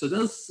topic. So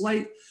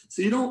so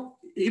you don't,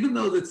 even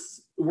though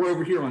we're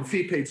over here on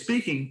fee paid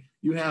speaking,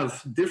 you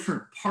have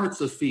different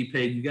parts of fee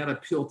paid. You got to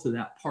appeal to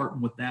that part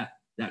and what that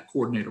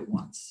coordinator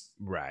wants.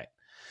 Right.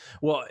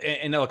 Well,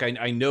 and look,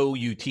 I know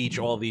you teach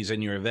all these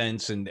in your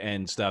events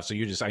and stuff. So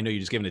I know you're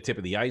just giving the tip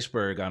of the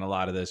iceberg on a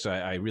lot of this. So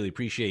I really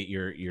appreciate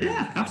your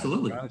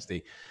absolutely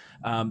honesty.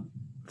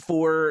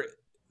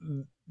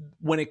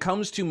 When it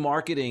comes to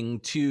marketing,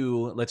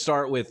 let's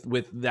start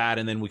with that,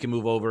 and then we can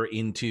move over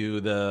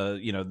into the,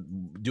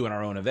 doing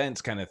our own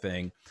events kind of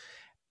thing.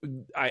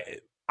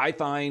 I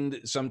find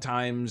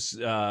sometimes,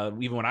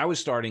 even when I was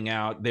starting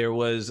out, there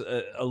was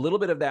a little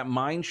bit of that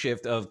mind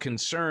shift of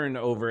concern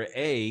over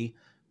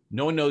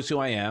no one knows who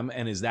I am,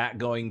 and is that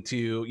going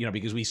to,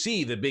 because we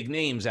see the big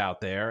names out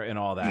there and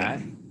all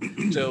that.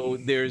 So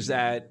there's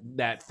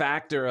that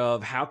factor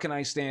of how can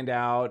I stand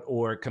out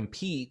or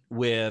compete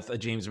with a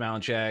James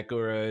Malinchak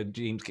or a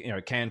James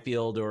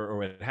Canfield or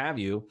what have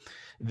you.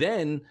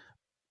 Then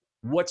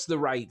what's the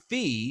right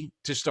fee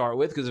to start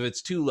with? Because if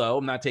it's too low,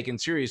 I'm not taken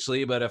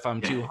seriously. But if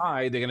I'm too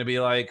high, they're going to be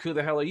like, who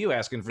the hell are you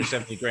asking for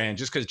 70 grand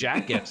just because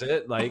Jack gets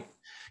it? Like,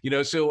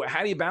 so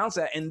how do you balance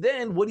that? And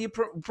then what do you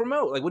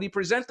promote? Like, what do you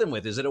present them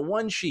with? Is it a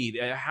one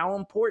sheet? How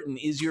important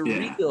is your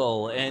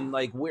reel? And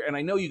like, and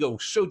I know you go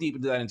so deep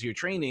into that into your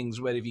trainings,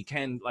 but if you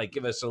can like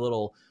give us a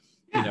little,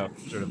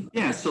 sort of.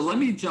 Yeah. So let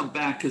me jump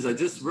back, because I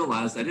just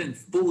realized I didn't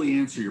fully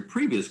answer your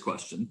previous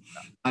question.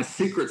 My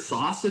secret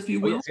sauce, if you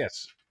will. Oh,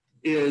 yes.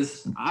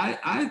 Is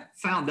I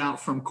found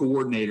out from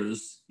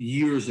coordinators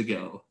years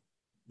ago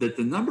that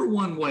the number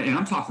one way, and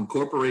I'm talking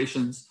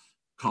corporations,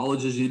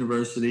 colleges,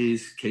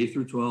 universities, K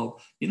through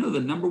 12, the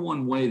number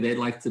one way they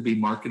like to be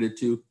marketed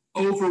to,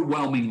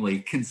 overwhelmingly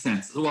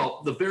consensus.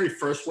 Well, the very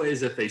first way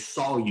is if they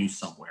saw you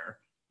somewhere,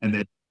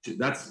 and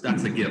that's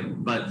a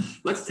given. But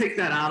let's take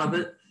that out of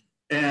it.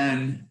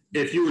 And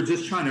if you were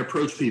just trying to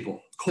approach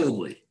people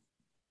coldly,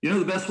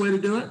 the best way to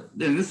do it,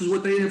 and this is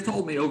what they have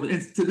told me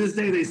and to this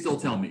day, they still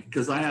tell me,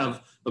 because I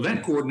have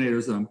event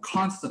coordinators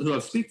that who I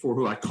speak for,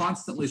 who I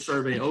constantly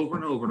survey over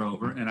and over and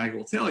over. And I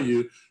will tell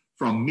you,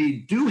 from me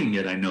doing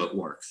it, I know it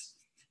works.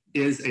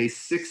 is a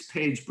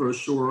 6-page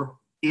brochure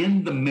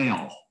in the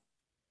mail.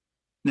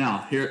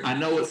 Now, here, I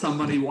know what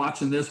somebody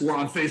watching this, we're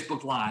on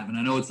Facebook Live, and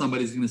I know what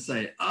somebody's going to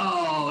say,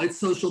 oh, it's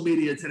social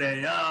media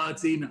today. Oh,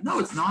 it's email. No,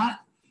 it's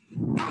not.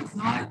 No, it's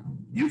not.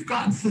 You've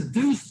gotten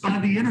seduced by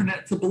the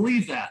internet to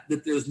believe that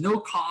there's no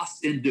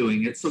cost in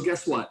doing it. So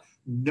guess what?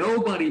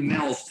 Nobody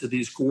mails to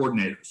these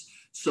coordinators.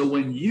 So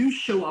when you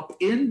show up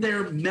in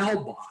their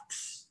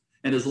mailbox,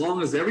 and as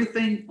long as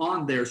everything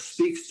on there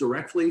speaks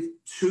directly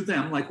to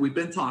them, like we've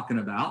been talking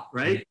about,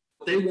 right?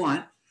 What they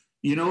want,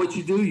 you know what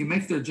you do? You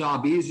make their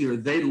job easier.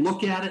 They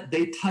look at it,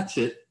 they touch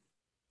it,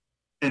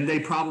 and they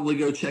probably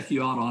go check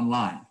you out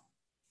online,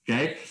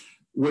 okay?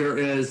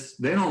 Whereas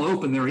they don't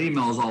open their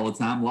emails all the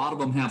time. A lot of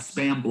them have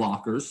spam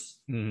blockers.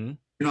 Mm-hmm.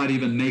 You're not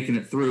even making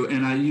it through.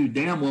 And you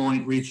damn well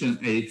ain't reaching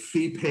a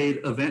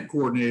fee-paid event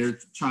coordinator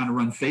trying to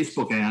run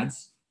Facebook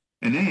ads.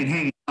 And they ain't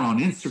hanging out on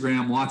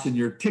Instagram watching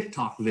your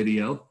TikTok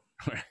video.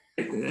 That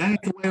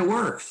ain't the way it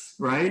works,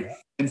 right? Yeah.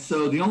 And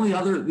so the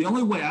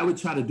only way I would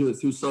try to do it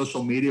through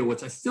social media,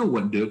 which I still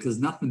wouldn't do, because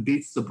nothing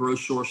beats the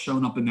brochure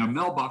showing up in their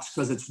mailbox,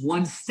 because it's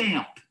one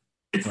stamp.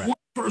 It's one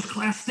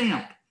first-class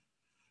stamp.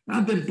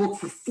 I've been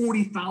booked for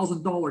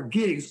 $40,000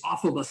 gigs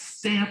off of a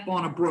stamp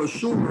on a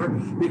brochure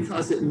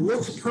because it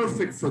looks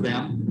perfect for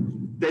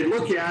them. They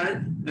look at it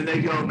and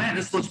they go, man,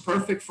 this looks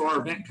perfect for our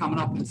event coming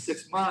up in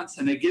 6 months.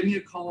 And they give me a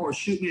call or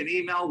shoot me an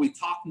email. We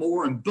talk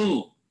more and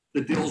boom,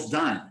 the deal's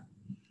done.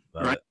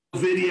 Right?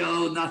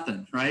 Video,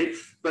 nothing, right?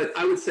 But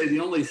I would say the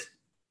only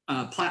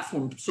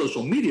platform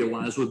social media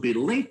wise would be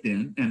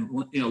LinkedIn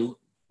and,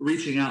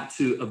 reaching out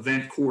to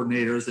event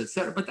coordinators, et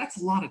cetera. But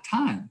that's a lot of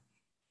time,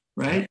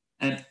 right?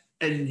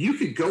 And you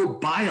could go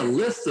buy a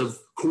list of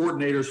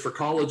coordinators for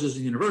colleges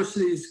and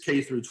universities,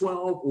 K through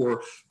 12,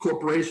 or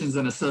corporations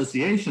and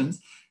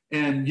associations,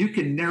 and you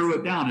can narrow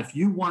it down. If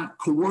you want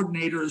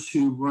coordinators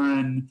who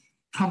run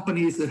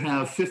companies that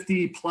have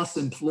 50 plus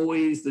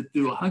employees that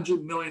do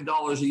 $100 million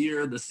a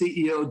year, the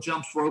CEO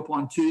jumps rope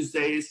on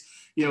Tuesdays,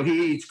 he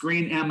eats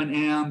green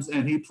M&Ms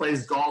and he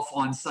plays golf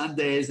on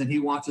Sundays and he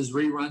watches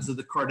reruns of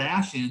the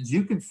Kardashians,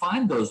 you can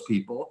find those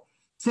people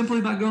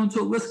simply by going to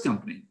a list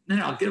company.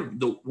 Now, I'll give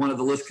one of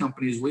the list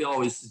companies we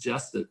always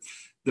suggest that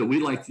we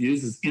like to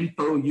use is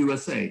Info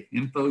USA.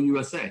 Info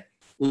USA.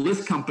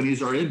 List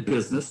companies are in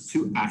business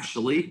to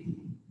actually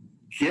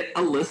get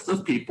a list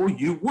of people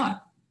you want.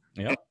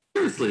 Yep.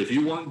 Seriously, if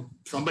you want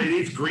somebody that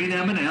eats green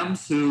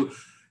M&Ms who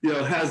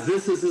has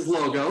this as his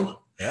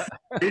logo, yeah.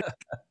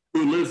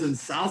 Who lives in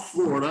South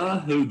Florida,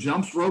 who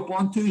jumps rope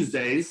on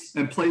Tuesdays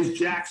and plays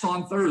jacks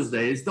on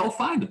Thursdays, they'll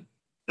find him.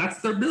 That's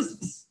their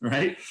business,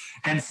 right?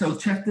 And so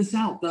check this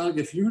out, Doug.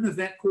 If you're an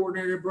event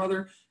coordinator,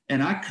 brother,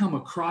 and I come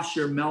across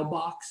your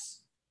mailbox,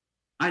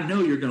 I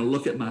know you're going to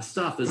look at my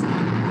stuff as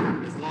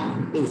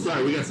long. Oh,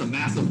 sorry, we got some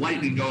massive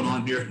lightning going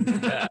on here.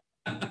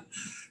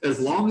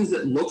 As long as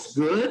it looks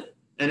good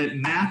and it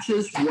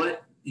matches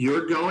what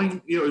you're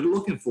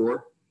looking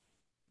for,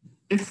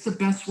 it's the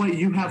best way.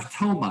 You have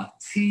TOMA,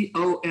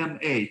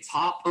 T-O-M-A,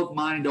 top of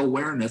mind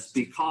awareness,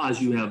 because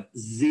you have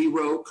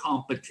zero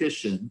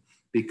competition.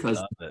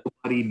 Because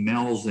nobody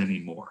mails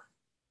anymore.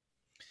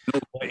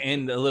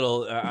 And a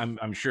little,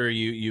 I'm sure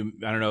you.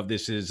 I don't know if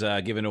this is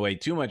giving away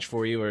too much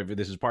for you, or if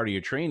this is part of your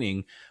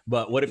training.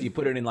 But what if you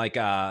put it in like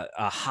a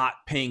hot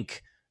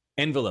pink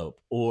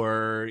envelope,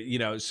 or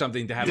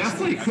something to have?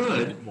 Definitely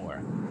could.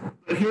 More.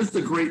 But here's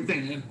the great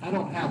thing, and I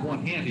don't have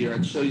one hand here.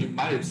 I'd show you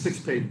my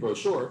 6-page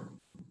brochure.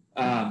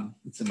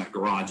 It's in my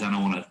garage. I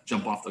don't want to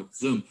jump off the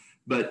Zoom,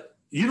 but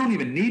you don't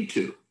even need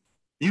to.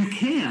 You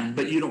can,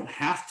 but you don't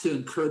have to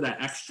incur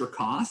that extra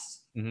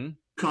cost. Mm-hmm.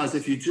 Because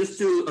if you just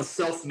do a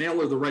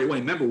self-mailer the right way,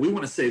 remember, we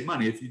want to save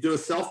money. If you do a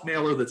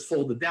self-mailer that's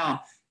folded down,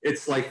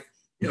 it's like,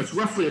 it's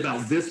roughly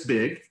about this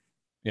big.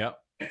 Yeah.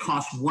 It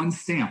costs one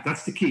stamp.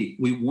 That's the key.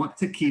 We want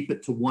to keep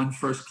it to one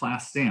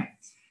first-class stamp,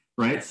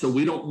 right? So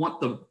we don't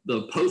want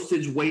the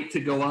postage weight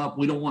to go up.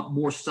 We don't want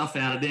more stuff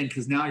added in,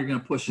 because now you're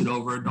going to push it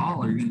over $1.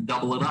 You're going to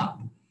double it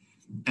up.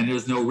 And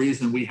there's no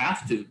reason we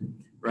have to,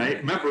 right?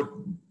 Remember,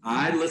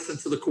 I listen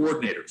to the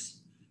coordinators.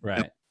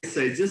 Right. They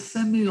say, just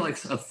send me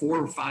like a 4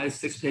 or 5,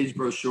 6-page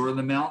brochure in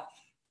the mail.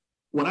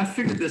 When I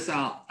figured this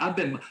out, I've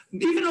been,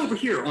 even over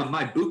here on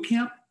my boot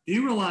camp, do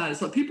you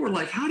realize, like, people are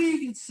like, how do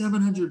you get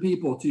 700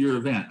 people to your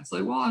event? It's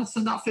like, well, I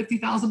send out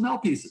 50,000 mail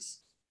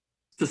pieces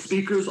to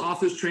speakers,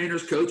 authors,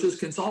 trainers, coaches,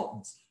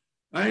 consultants,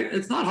 right?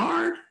 It's not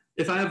hard.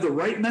 If I have the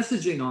right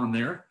messaging on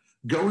there,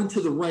 going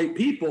to the right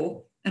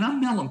people, and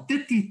I'm mailing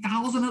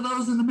 50,000 of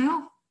those in the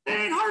mail, it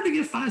ain't hard to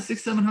get 500,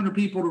 600, 700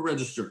 people to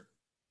register.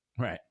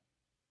 Right.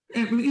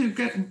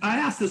 And I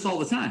ask this all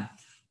the time.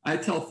 I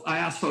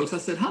ask folks, I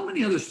said, how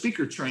many other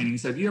speaker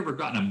trainings have you ever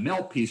gotten a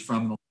mail piece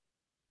from in the last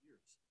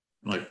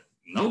years? Like,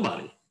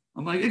 nobody.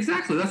 I'm like,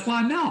 exactly. That's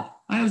why I mail.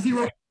 I have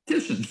zero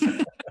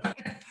competition.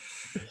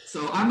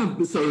 So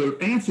to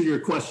answer your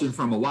question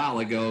from a while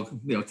ago,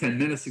 10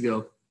 minutes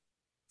ago,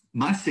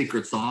 my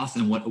secret sauce,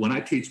 and when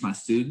I teach my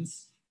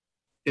students,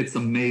 it's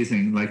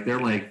amazing. Like,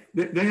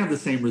 they have the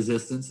same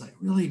resistance. Like,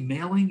 really,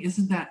 mailing?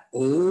 Isn't that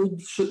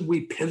old? Shouldn't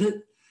we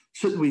pivot?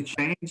 Shouldn't we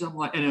change? I'm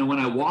like, and then when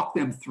I walk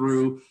them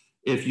through,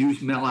 if you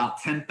mail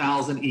out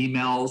 10,000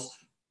 emails,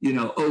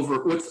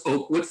 over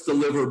what's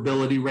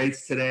deliverability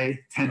rates today?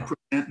 10%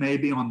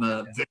 maybe on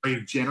the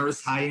very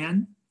generous high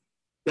end.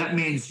 That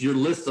means your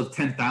list of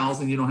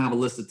 10,000, you don't have a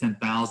list of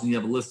 10,000, you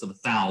have a list of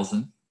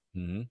 1,000,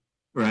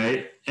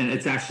 right? And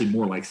it's actually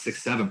more like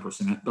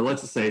 6-7%, but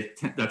let's just say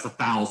that's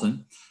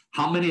 1,000.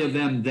 How many of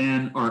them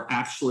then are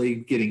actually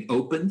getting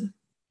opened?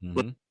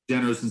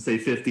 Generous and say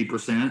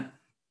 50%,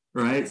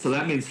 right? So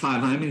that means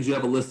 500. That means you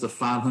have a list of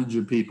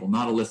 500 people,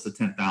 not a list of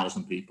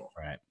 10,000 people.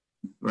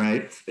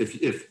 Right.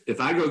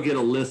 If I go get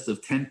a list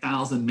of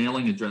 10,000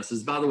 mailing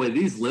addresses, by the way,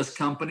 these list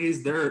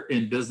companies, they're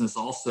in business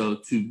also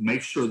to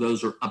make sure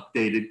those are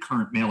updated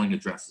current mailing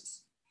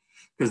addresses,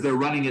 because they're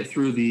running it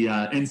through the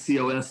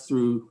NCOS,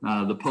 through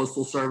the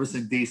Postal Service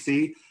in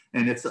DC.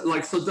 And it's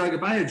like, so Doug,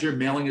 if I had your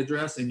mailing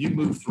address and you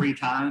moved 3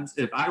 times,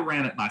 if I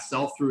ran it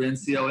myself through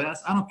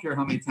NCOS, I don't care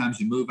how many times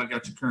you move, I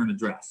got your current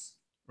address.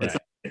 It's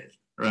updated,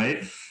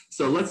 right?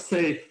 So let's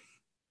say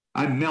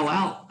I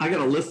got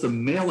a list of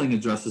mailing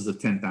addresses of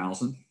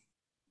 10,000.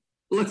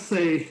 Let's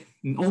say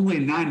only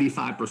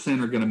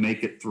 95% are going to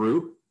make it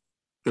through,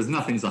 because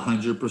nothing's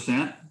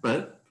 100%,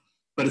 but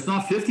it's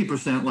not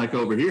 50% like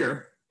over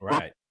here,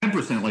 right?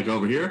 10% like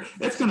over here.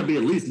 It's going to be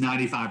at least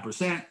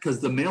 95%, because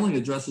the mailing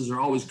addresses are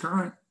always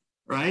current,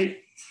 right?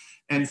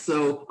 And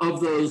so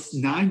of those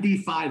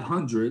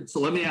 9,500, so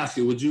let me ask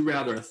you, would you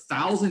rather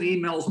 1,000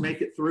 emails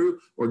make it through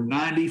or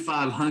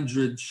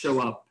 9,500 show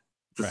up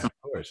to Right, of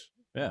course.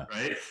 Yeah.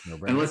 Right. No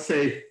brainer. And let's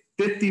say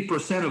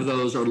 50% of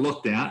those are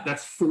looked at.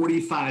 That's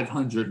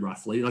 4,500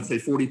 roughly. Let's say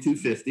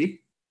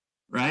 4,250.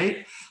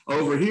 Right.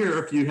 Over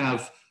here, if you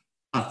have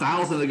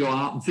 1,000 that go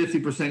out and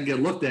 50%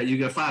 get looked at, you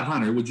get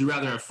 500. Would you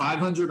rather have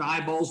 500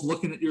 eyeballs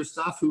looking at your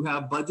stuff who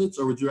have budgets,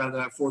 or would you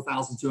rather have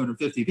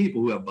 4,250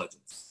 people who have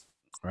budgets?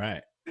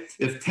 Right.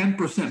 If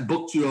 10%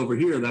 booked you over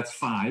here, that's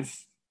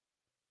 5.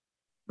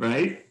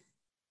 Right.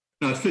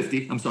 No, it's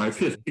 50. I'm sorry,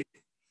 50.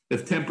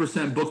 If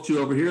 10% booked you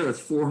over here, that's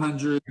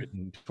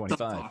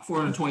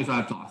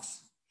 425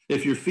 talks.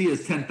 If your fee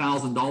is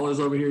 $10,000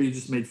 over here, you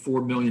just made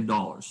 $4 million.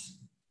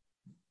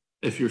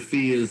 If your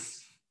fee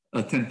is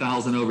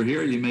 10,000 over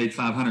here, you made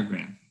 500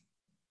 grand.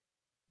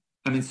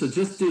 I mean, so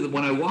just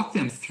when I walk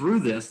them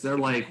through this, they're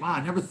like, wow,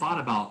 I never thought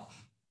about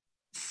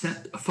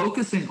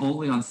focusing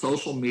only on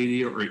social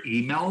media or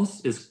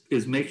emails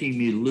is making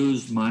me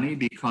lose money,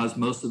 because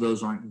most of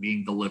those aren't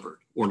being delivered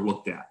or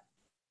looked at.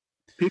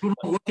 People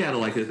don't look at it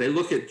like this. They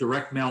look at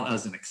direct mail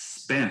as an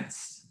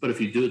expense. But if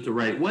you do it the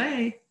right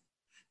way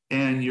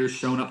and you're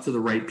showing up to the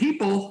right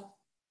people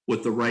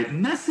with the right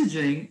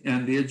messaging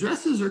and the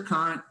addresses are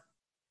current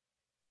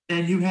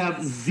and you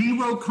have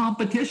zero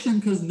competition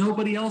because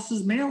nobody else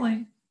is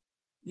mailing,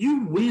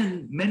 you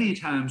win many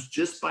times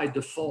just by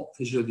default,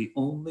 because you're the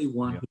only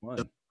one who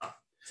does that.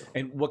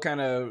 And what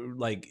kind of,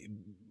 like,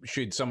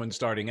 should someone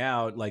starting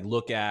out like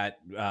look at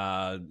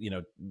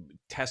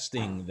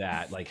testing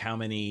that, like how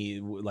many,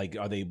 like,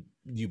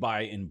 you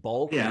buy in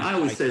bulk? Yeah, I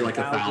always say like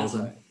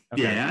 1,000. Okay.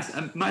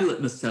 Yeah, my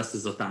litmus test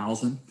is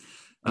 1,000.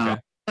 Okay.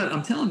 But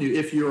I'm telling you,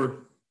 if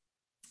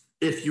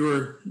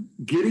you're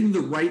getting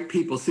the right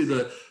people,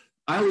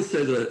 I always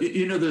say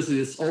there's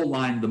this old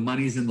line, the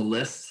money's in the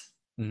list,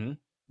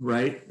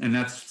 right? And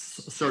that's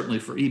certainly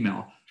for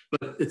email.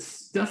 But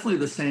it's definitely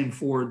the same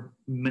for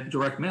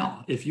direct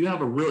mail. If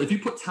you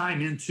put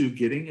time into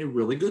getting a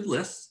really good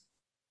list,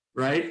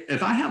 right?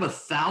 If I have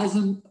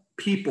 1,000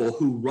 people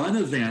who run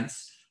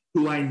events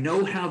who I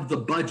know have the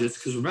budgets,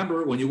 because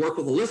remember, when you work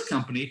with a list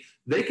company,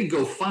 they can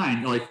go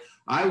find, like,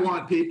 I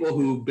want people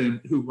who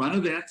run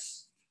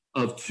events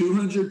of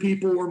 200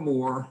 people or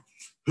more,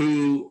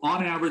 who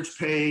on average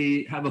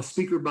have a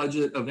speaker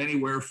budget of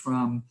anywhere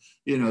from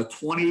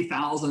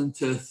 $20,000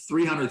 to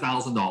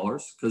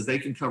 $300,000, because they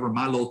can cover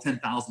my little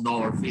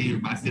 $10,000 fee or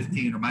my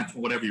 15 or my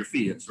whatever your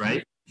fee is,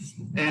 right?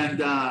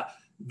 And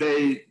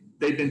they've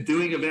been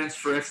doing events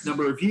for X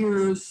number of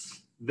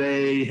years.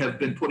 They have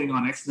been putting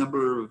on X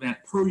number of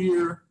events per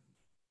year.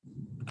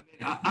 I mean,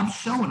 I'm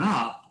showing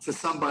up to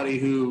somebody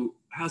who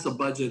has a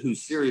budget,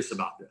 who's serious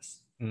about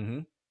this.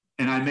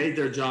 And I made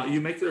their job. You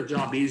make their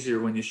job easier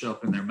when you show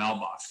up in their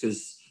mailbox,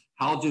 because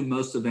how do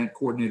most event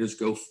coordinators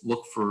go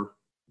look for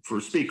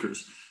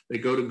speakers? They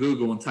go to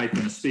Google and type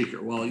in a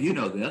speaker. Well, you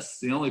know this.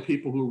 The only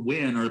people who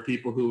win are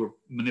people who are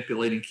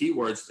manipulating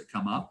keywords that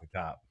come up.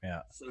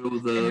 Yeah. So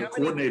the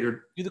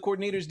coordinator. Do the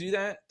coordinators do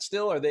that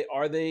still? Are they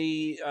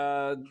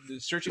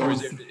searching, or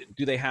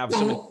do they have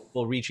some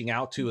people reaching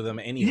out to them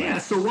anyway? Yeah.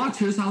 So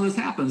here's how this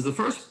happens.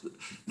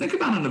 Think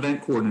about an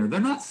event coordinator.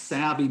 They're not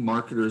savvy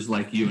marketers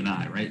like you and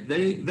I, right?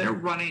 They're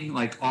running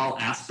like all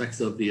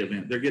aspects of the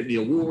event. They're getting the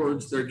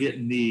awards. They're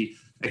getting the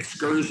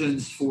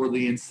excursions for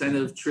the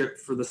incentive trip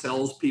for the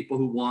salespeople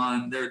who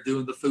won. They're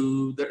doing the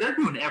food. They're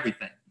doing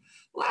everything.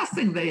 Last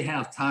thing they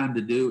have time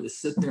to do is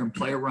sit there and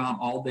play around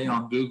all day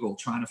on Google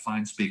trying to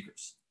find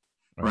speakers,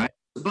 right?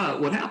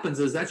 But what happens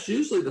is that's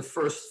usually the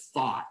first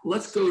thought.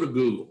 Let's go to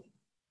Google,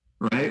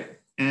 right?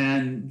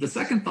 And the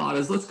second thought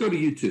is let's go to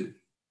YouTube.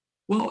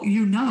 Well,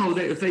 you know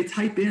that if they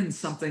type in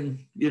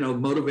something,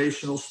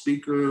 motivational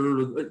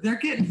speaker, they're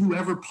getting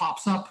whoever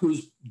pops up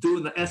who's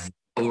doing the SEO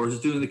or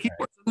is doing the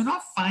keyboard. So they're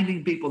not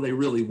finding people they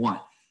really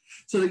want.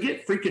 So they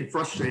get freaking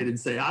frustrated and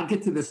say, I'll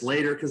get to this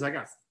later because I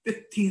got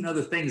 15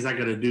 other things I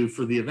got to do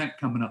for the event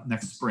coming up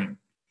next spring.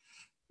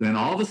 Then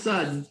all of a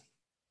sudden,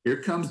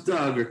 here comes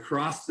Doug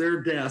across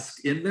their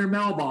desk in their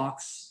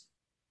mailbox.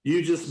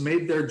 You just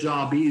made their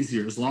job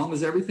easier. As long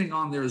as everything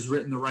on there is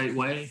written the right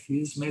way,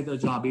 you just made their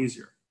job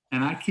easier.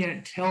 And I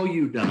can't tell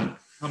you, Doug,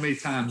 how many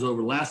times over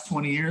the last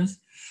 20 years,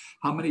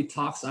 how many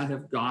talks I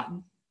have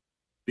gotten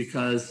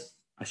because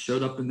I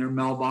showed up in their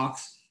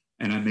mailbox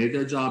and I made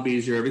their job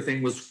easier.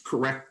 Everything was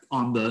correct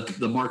on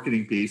the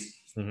marketing piece.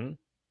 Mm-hmm.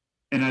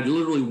 And I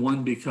literally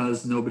won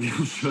because nobody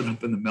else showed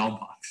up in the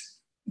mailbox.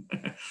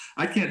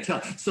 I can't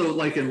tell. So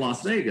like in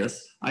Las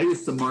Vegas, I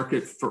used to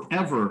market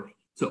forever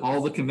to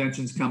all the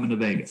conventions coming to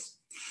Vegas.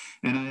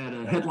 And I had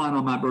a headline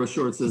on my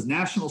brochure. It says,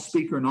 national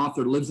speaker and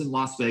author lives in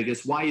Las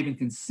Vegas. Why even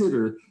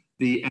consider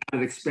the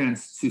added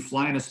expense to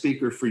fly in a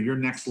speaker for your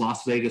next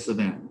Las Vegas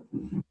event?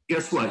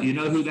 Guess what? You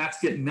know who that's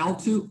getting mailed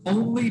to?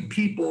 Only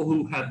people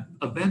who have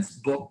events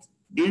booked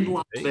in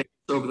Las Vegas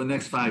over the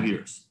next 5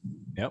 years.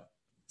 Yep.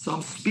 So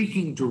I'm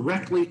speaking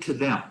directly to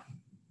them,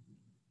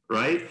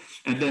 right?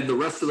 And then the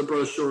rest of the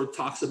brochure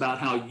talks about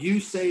how you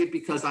save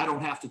because I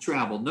don't have to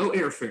travel. No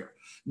airfare,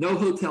 no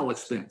hotel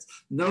expense,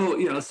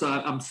 no, so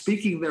I'm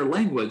speaking their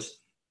language.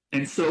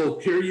 And so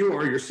here you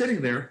are, you're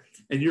sitting there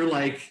and you're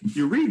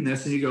reading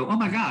this and you go, oh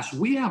my gosh,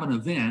 we have an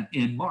event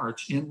in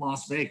March in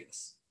Las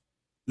Vegas.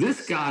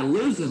 This guy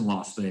lives in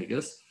Las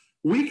Vegas.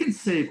 We can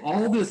save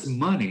all this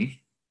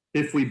money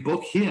if we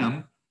book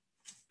him.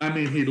 I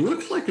mean, he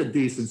looks like a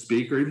decent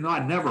speaker, even though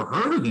I'd never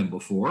heard of him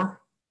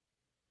before,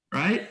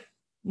 right?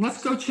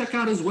 Let's go check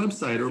out his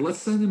website, or let's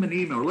send him an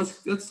email, or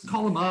let's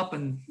call him up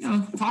and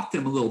talk to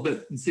him a little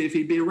bit and see if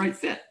he'd be a right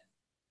fit.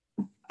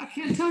 I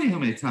can't tell you how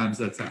many times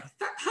that's happened.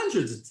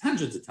 Hundreds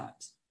of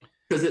times.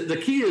 Because the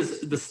key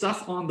is the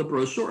stuff on the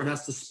brochure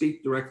has to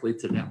speak directly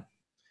to them.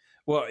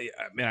 Well, I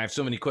mean, I have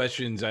so many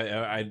questions.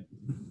 I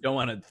don't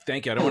want to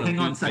thank you. I don't want to. Hang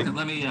on a second.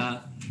 Let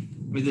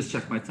me just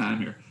check my time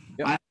here.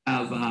 Yep. I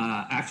have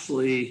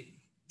actually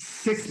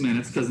 6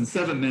 minutes because in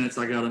 7 minutes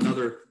I got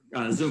another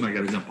Zoom I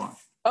got to jump on.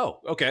 Oh,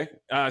 okay.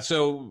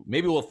 So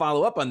maybe we'll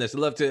follow up on this.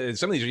 I'd love to.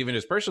 Some of these are even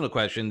just personal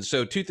questions.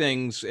 So two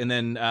things, and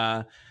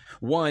then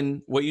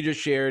one, what you just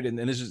shared, and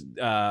this is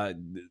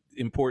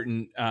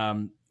important,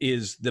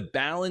 is the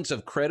balance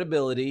of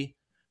credibility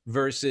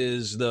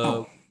versus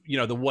the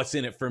the what's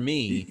in it for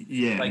me.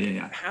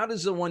 Yeah. How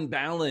does the one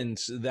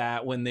balance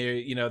that when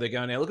they're they're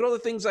going, look at all the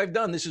things I've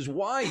done. This is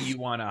why you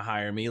want to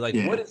hire me.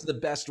 What is the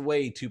best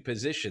way to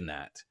position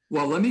that?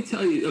 Well, let me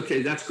tell you.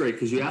 Okay, that's great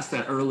because you asked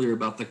that earlier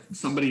about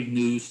somebody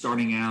new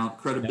starting out,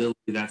 credibility,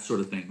 that sort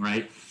of thing,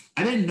 right?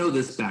 I didn't know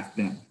this back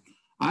then.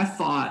 I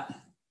thought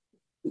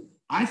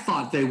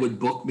they would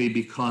book me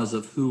because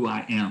of who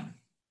I am,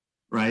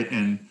 right?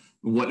 And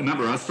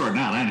remember, I was starting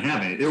out. I didn't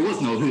have any. There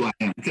was no who I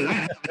am because I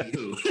didn't have any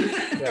who.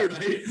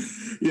 Right?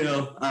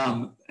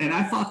 And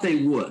I thought they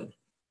would.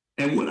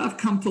 And what I've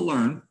come to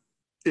learn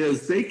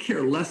is they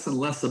care less and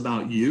less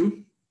about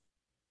you,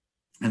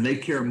 and they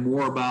care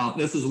more about.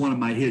 This is one of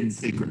my hidden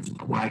secrets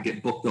why I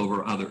get booked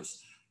over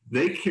others.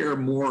 They care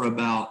more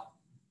about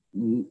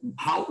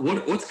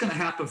what's going to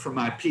happen for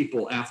my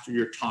people after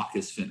your talk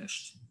is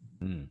finished,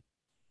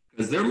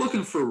 because they're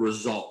looking for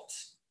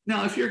results.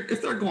 Now, if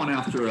they're going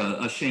after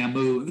a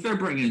shamu, if they're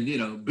bringing,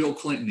 Bill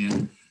Clinton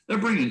in, they're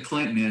bringing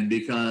Clinton in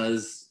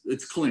because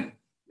it's Clinton.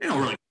 They don't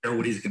really care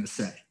what he's going to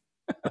say.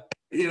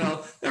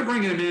 They're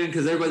bringing him in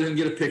because everybody's going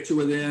to get a picture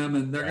with him,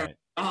 and they're going,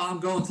 I'm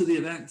going to the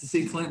event to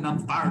see Clinton. I'm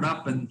fired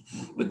up,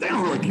 but they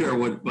don't really care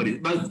but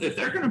if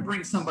they're going to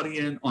bring somebody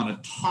in on a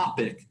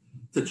topic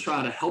to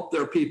try to help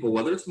their people,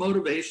 whether it's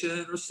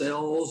motivation or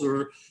sales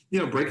or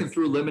breaking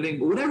through limiting,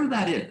 whatever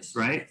that is,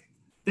 right?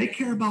 They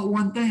care about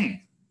one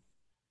thing.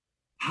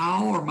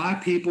 How are my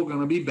people going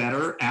to be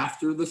better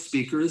after the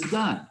speaker is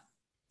done?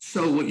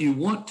 So what you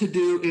want to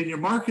do in your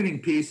marketing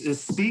piece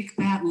is speak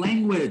that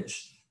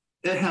language.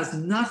 It has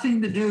nothing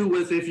to do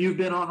with if you've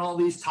been on all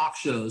these talk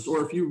shows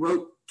or if you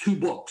wrote 2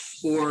 books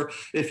or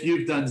if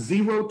you've done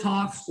 0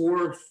 talks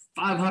or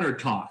 500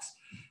 talks.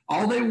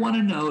 All they want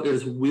to know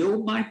is,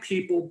 will my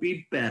people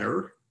be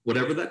better?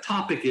 Whatever that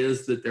topic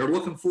is that they're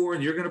looking for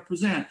and you're going to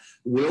present,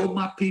 will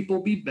my people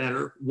be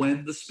better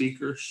when the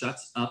speaker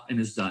shuts up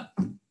and is done?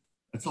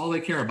 That's all they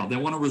care about. They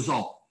want a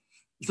result.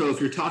 So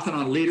if you're talking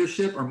on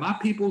leadership, are my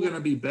people going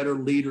to be better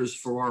leaders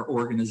for our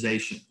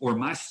organization? Or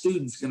my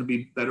students going to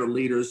be better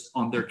leaders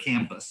on their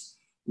campus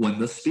when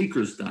the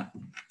speaker's done?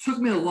 Took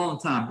me a long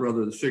time,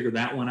 brother, to figure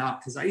that one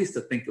out because I used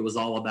to think it was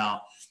all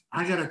about,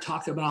 I got to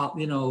talk about,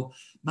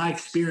 my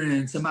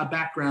experience and my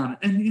background.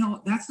 And,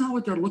 that's not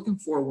what they're looking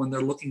for when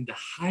they're looking to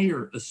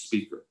hire a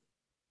speaker.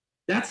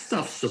 That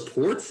stuff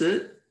supports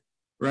it.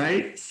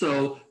 Right.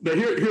 So, but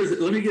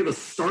let me give a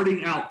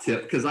starting out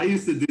tip because I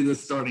used to do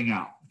this starting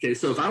out. Okay.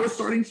 So if I was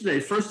starting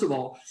today, first of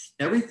all,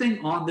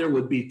 everything on there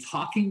would be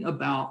talking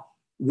about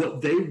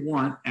what they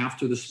want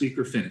after the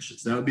speaker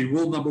finishes. That would be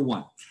rule number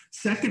one.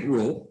 Second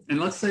rule, and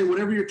let's say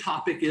whatever your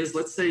topic is,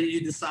 let's say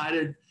you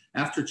decided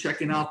after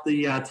checking out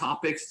the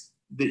topics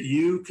that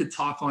you could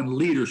talk on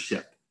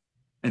leadership,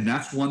 and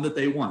that's one that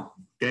they want,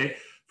 okay?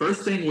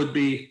 First thing would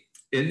be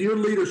in your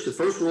leadership,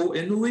 first rule,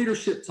 in the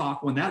leadership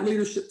talk, when that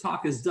leadership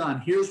talk is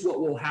done, here's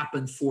what will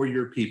happen for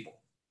your people.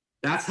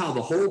 That's how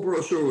the whole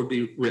brochure would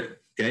be written,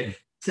 okay?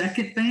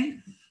 Second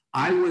thing,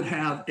 I would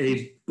have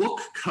a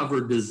book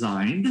cover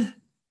designed.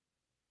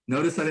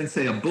 Notice I didn't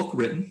say a book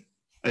written,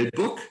 a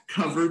book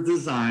cover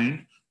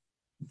designed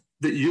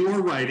that you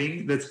are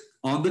writing that's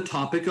on the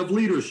topic of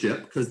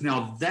leadership, because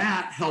now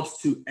that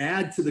helps to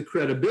add to the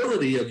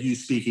credibility of you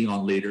speaking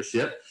on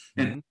leadership.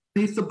 And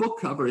underneath the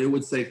book cover, it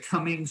would say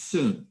coming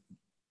soon.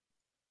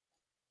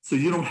 So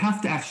you don't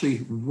have to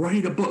actually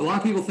write a book. A lot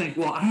of people think,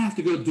 well, I have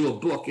to go do a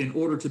book in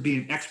order to be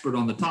an expert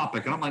on the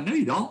topic. And I'm like, no,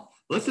 you don't.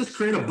 Let's just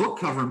create a book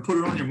cover and put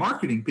it on your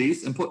marketing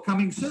piece and put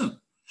coming soon.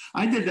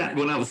 I did that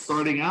when I was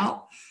starting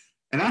out,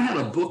 and I had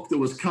a book that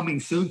was coming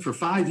soon for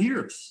 5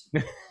 years.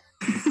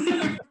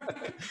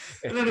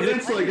 And then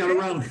eventually I got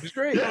around. It's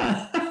great.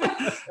 Yeah.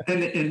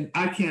 and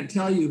I can't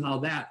tell you how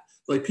that,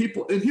 like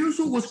people, and here's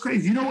what was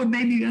crazy. You know what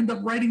made me end up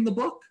writing the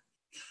book?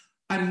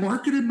 I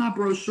marketed my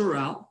brochure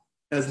out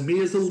as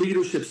me as a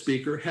leadership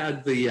speaker,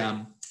 had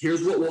the,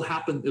 here's what will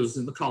happen. It was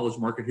in the college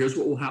market. Here's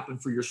what will happen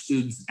for your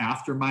students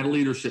after my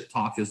leadership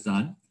talk is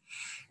done.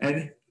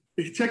 And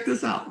check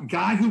this out.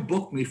 Guy who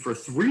booked me for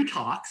 3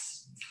 talks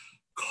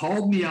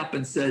called me up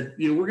and said,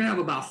 we're going to have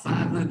about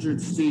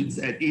 500 students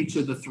at each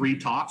of the 3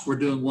 talks. We're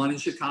doing one in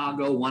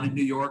Chicago, one in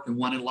New York, and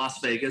one in Las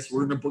Vegas.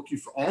 We're going to book you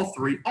for all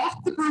 3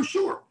 off the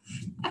brochure.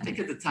 I think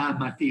at the time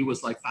my fee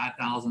was like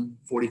 $5,000,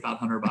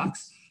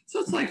 $4,500. So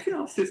it's like,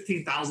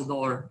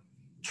 $15,000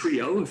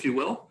 trio, if you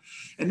will.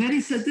 And then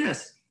he said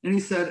this, and he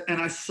said,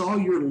 and I saw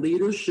your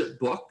leadership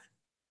book.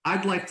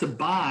 I'd like to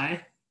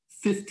buy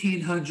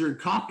 1,500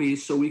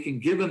 copies so we can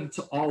give them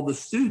to all the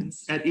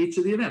students at each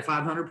of the event,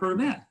 500 per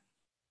event.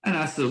 And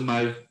I said,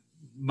 my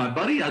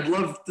buddy, I'd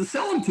love to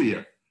sell them to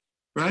you,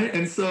 right?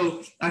 And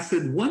so I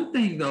said, one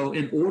thing though,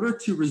 in order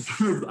to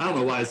reserve, I don't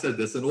know why I said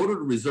this, in order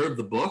to reserve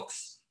the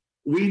books,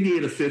 we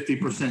need a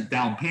 50%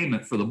 down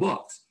payment for the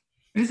books.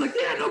 And he's like,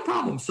 yeah, no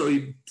problem. So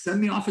he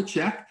sent me off a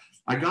check.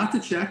 I got the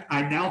check.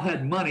 I now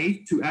had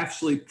money to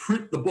actually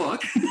print the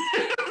book.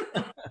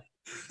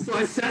 So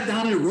I sat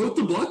down and wrote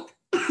the book,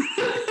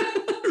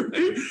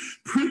 right?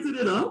 Printed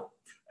it up.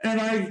 And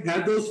I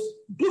had those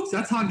books.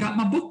 That's how I got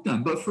my book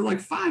done. But for like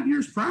 5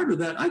 years prior to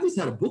that, I just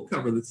had a book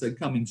cover that said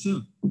coming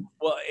soon.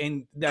 Well,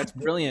 and that's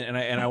brilliant.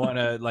 And I want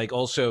to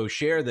also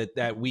share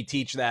that we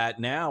teach that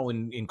now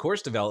in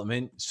course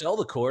development, sell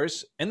the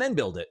course and then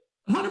build it.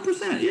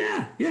 100%.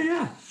 Yeah.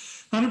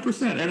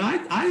 100%. And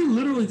I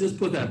literally just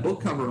put that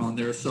book cover on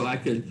there so I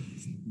could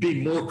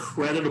be more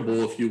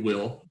creditable, if you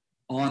will,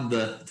 on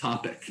the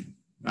topic.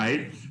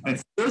 Right. And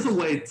so there's a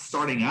way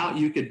starting out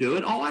you could do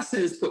it. All I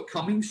say is put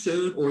coming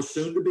soon or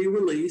soon to be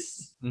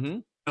released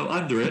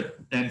under it.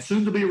 And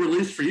soon to be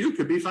released for you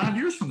could be 5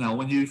 years from now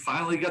when you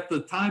finally get the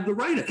time to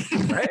write it.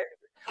 Right.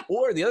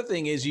 Or the other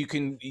thing is you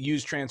can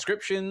use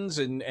transcriptions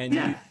and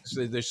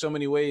there's so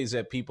many ways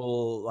that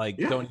people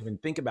don't even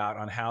think about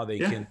on how they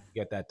can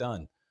get that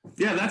done.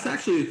 Yeah, that's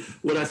actually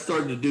what I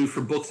started to do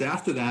for books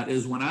after that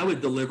is when I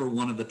would deliver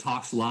one of the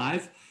talks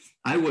live,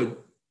 I would,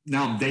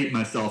 now I'm dating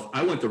myself,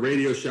 I went to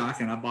Radio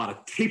Shack and I bought a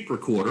tape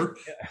recorder.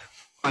 Yeah.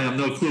 I have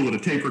no clue what a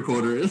tape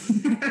recorder is.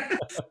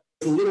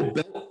 A little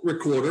belt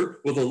recorder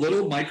with a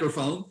little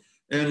microphone.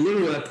 And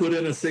literally I put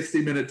in a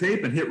 60-minute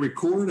tape and hit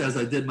record as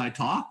I did my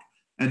talk.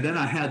 And then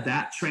I had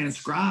that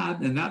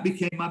transcribed and that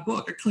became my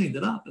book. I cleaned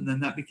it up and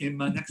then that became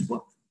my next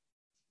book.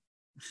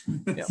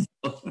 Yeah.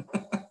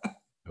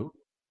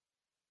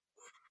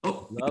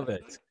 Oh, love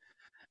it.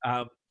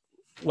 Well,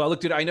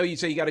 look, dude, I know you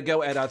say you got to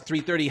go at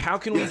 3:30. How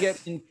can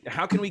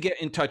we get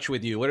in touch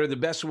with you? What are the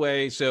best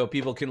ways so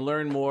people can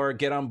learn more,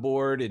 get on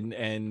board,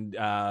 and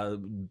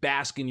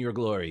bask in your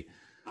glory?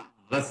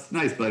 That's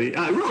nice, buddy.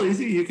 Real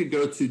easy. You could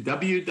go to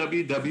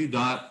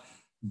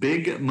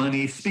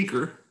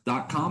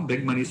www.bigmoneyspeaker.com,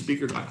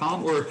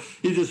 bigmoneyspeaker.com, or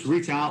you just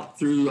reach out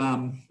through.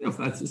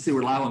 Let's see,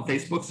 we're live on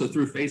Facebook, so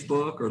through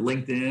Facebook or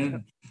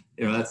LinkedIn.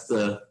 That's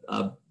the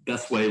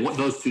best way.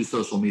 Those 2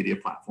 social media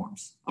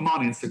platforms. I'm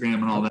on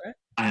Instagram and all that.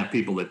 I have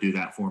people that do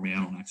that for me. I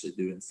don't actually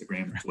do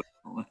Instagram and Twitter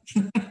and all that.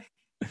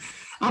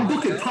 I'm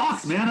booking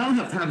talks, man. I don't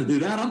have time to do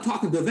that. I'm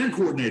talking to event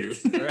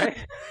coordinators. Right.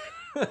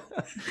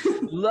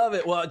 Love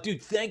it. Well,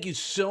 dude, thank you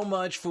so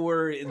much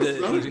for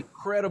these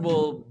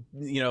incredible,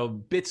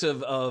 bits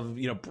of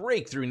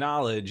breakthrough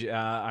knowledge.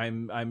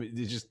 I'm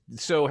just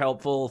so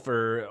helpful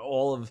for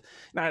all of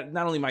not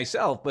only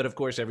myself, but of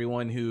course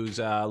everyone who's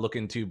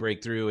looking to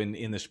break through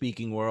in the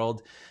speaking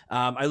world.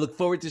 I look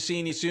forward to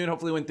seeing you soon.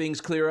 Hopefully, when things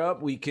clear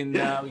up, we can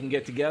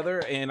get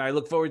together. And I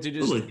look forward to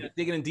just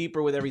digging in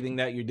deeper with everything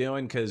that you're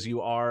doing because you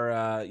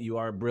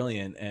are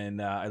brilliant,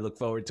 and I look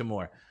forward to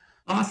more.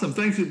 Awesome.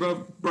 Thanks, you,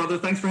 brother.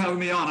 Thanks for having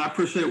me on. I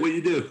appreciate what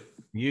you do.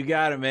 You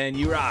got it, man.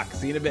 You rock.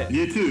 See you in a bit.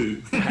 You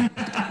too.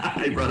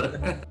 Hey,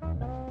 brother.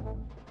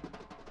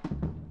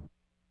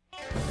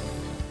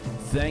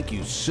 thank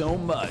you so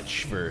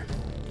much for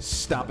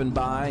stopping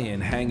by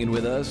and hanging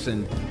with us.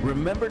 And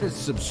remember to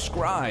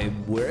subscribe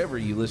wherever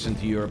you listen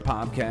to your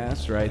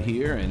podcasts right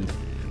here. And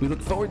we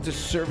look forward to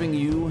serving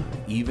you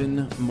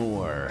even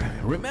more.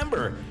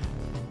 Remember,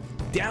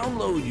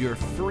 download your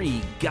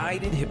free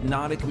guided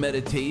hypnotic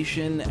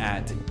meditation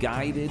at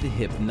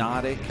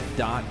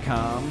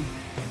guidedhypnotic.com.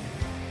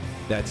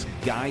 That's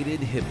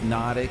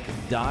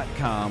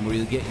guidedhypnotic.com, where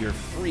you'll get your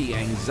free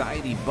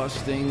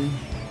anxiety-busting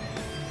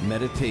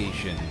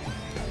meditation.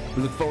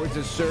 We look forward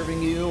to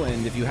serving you,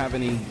 and if you have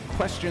any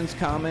questions,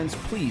 comments,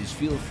 please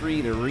feel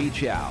free to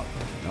reach out.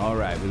 All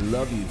right, we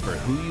love you for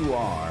who you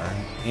are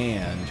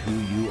and who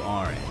you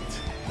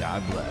aren't.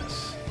 God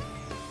bless.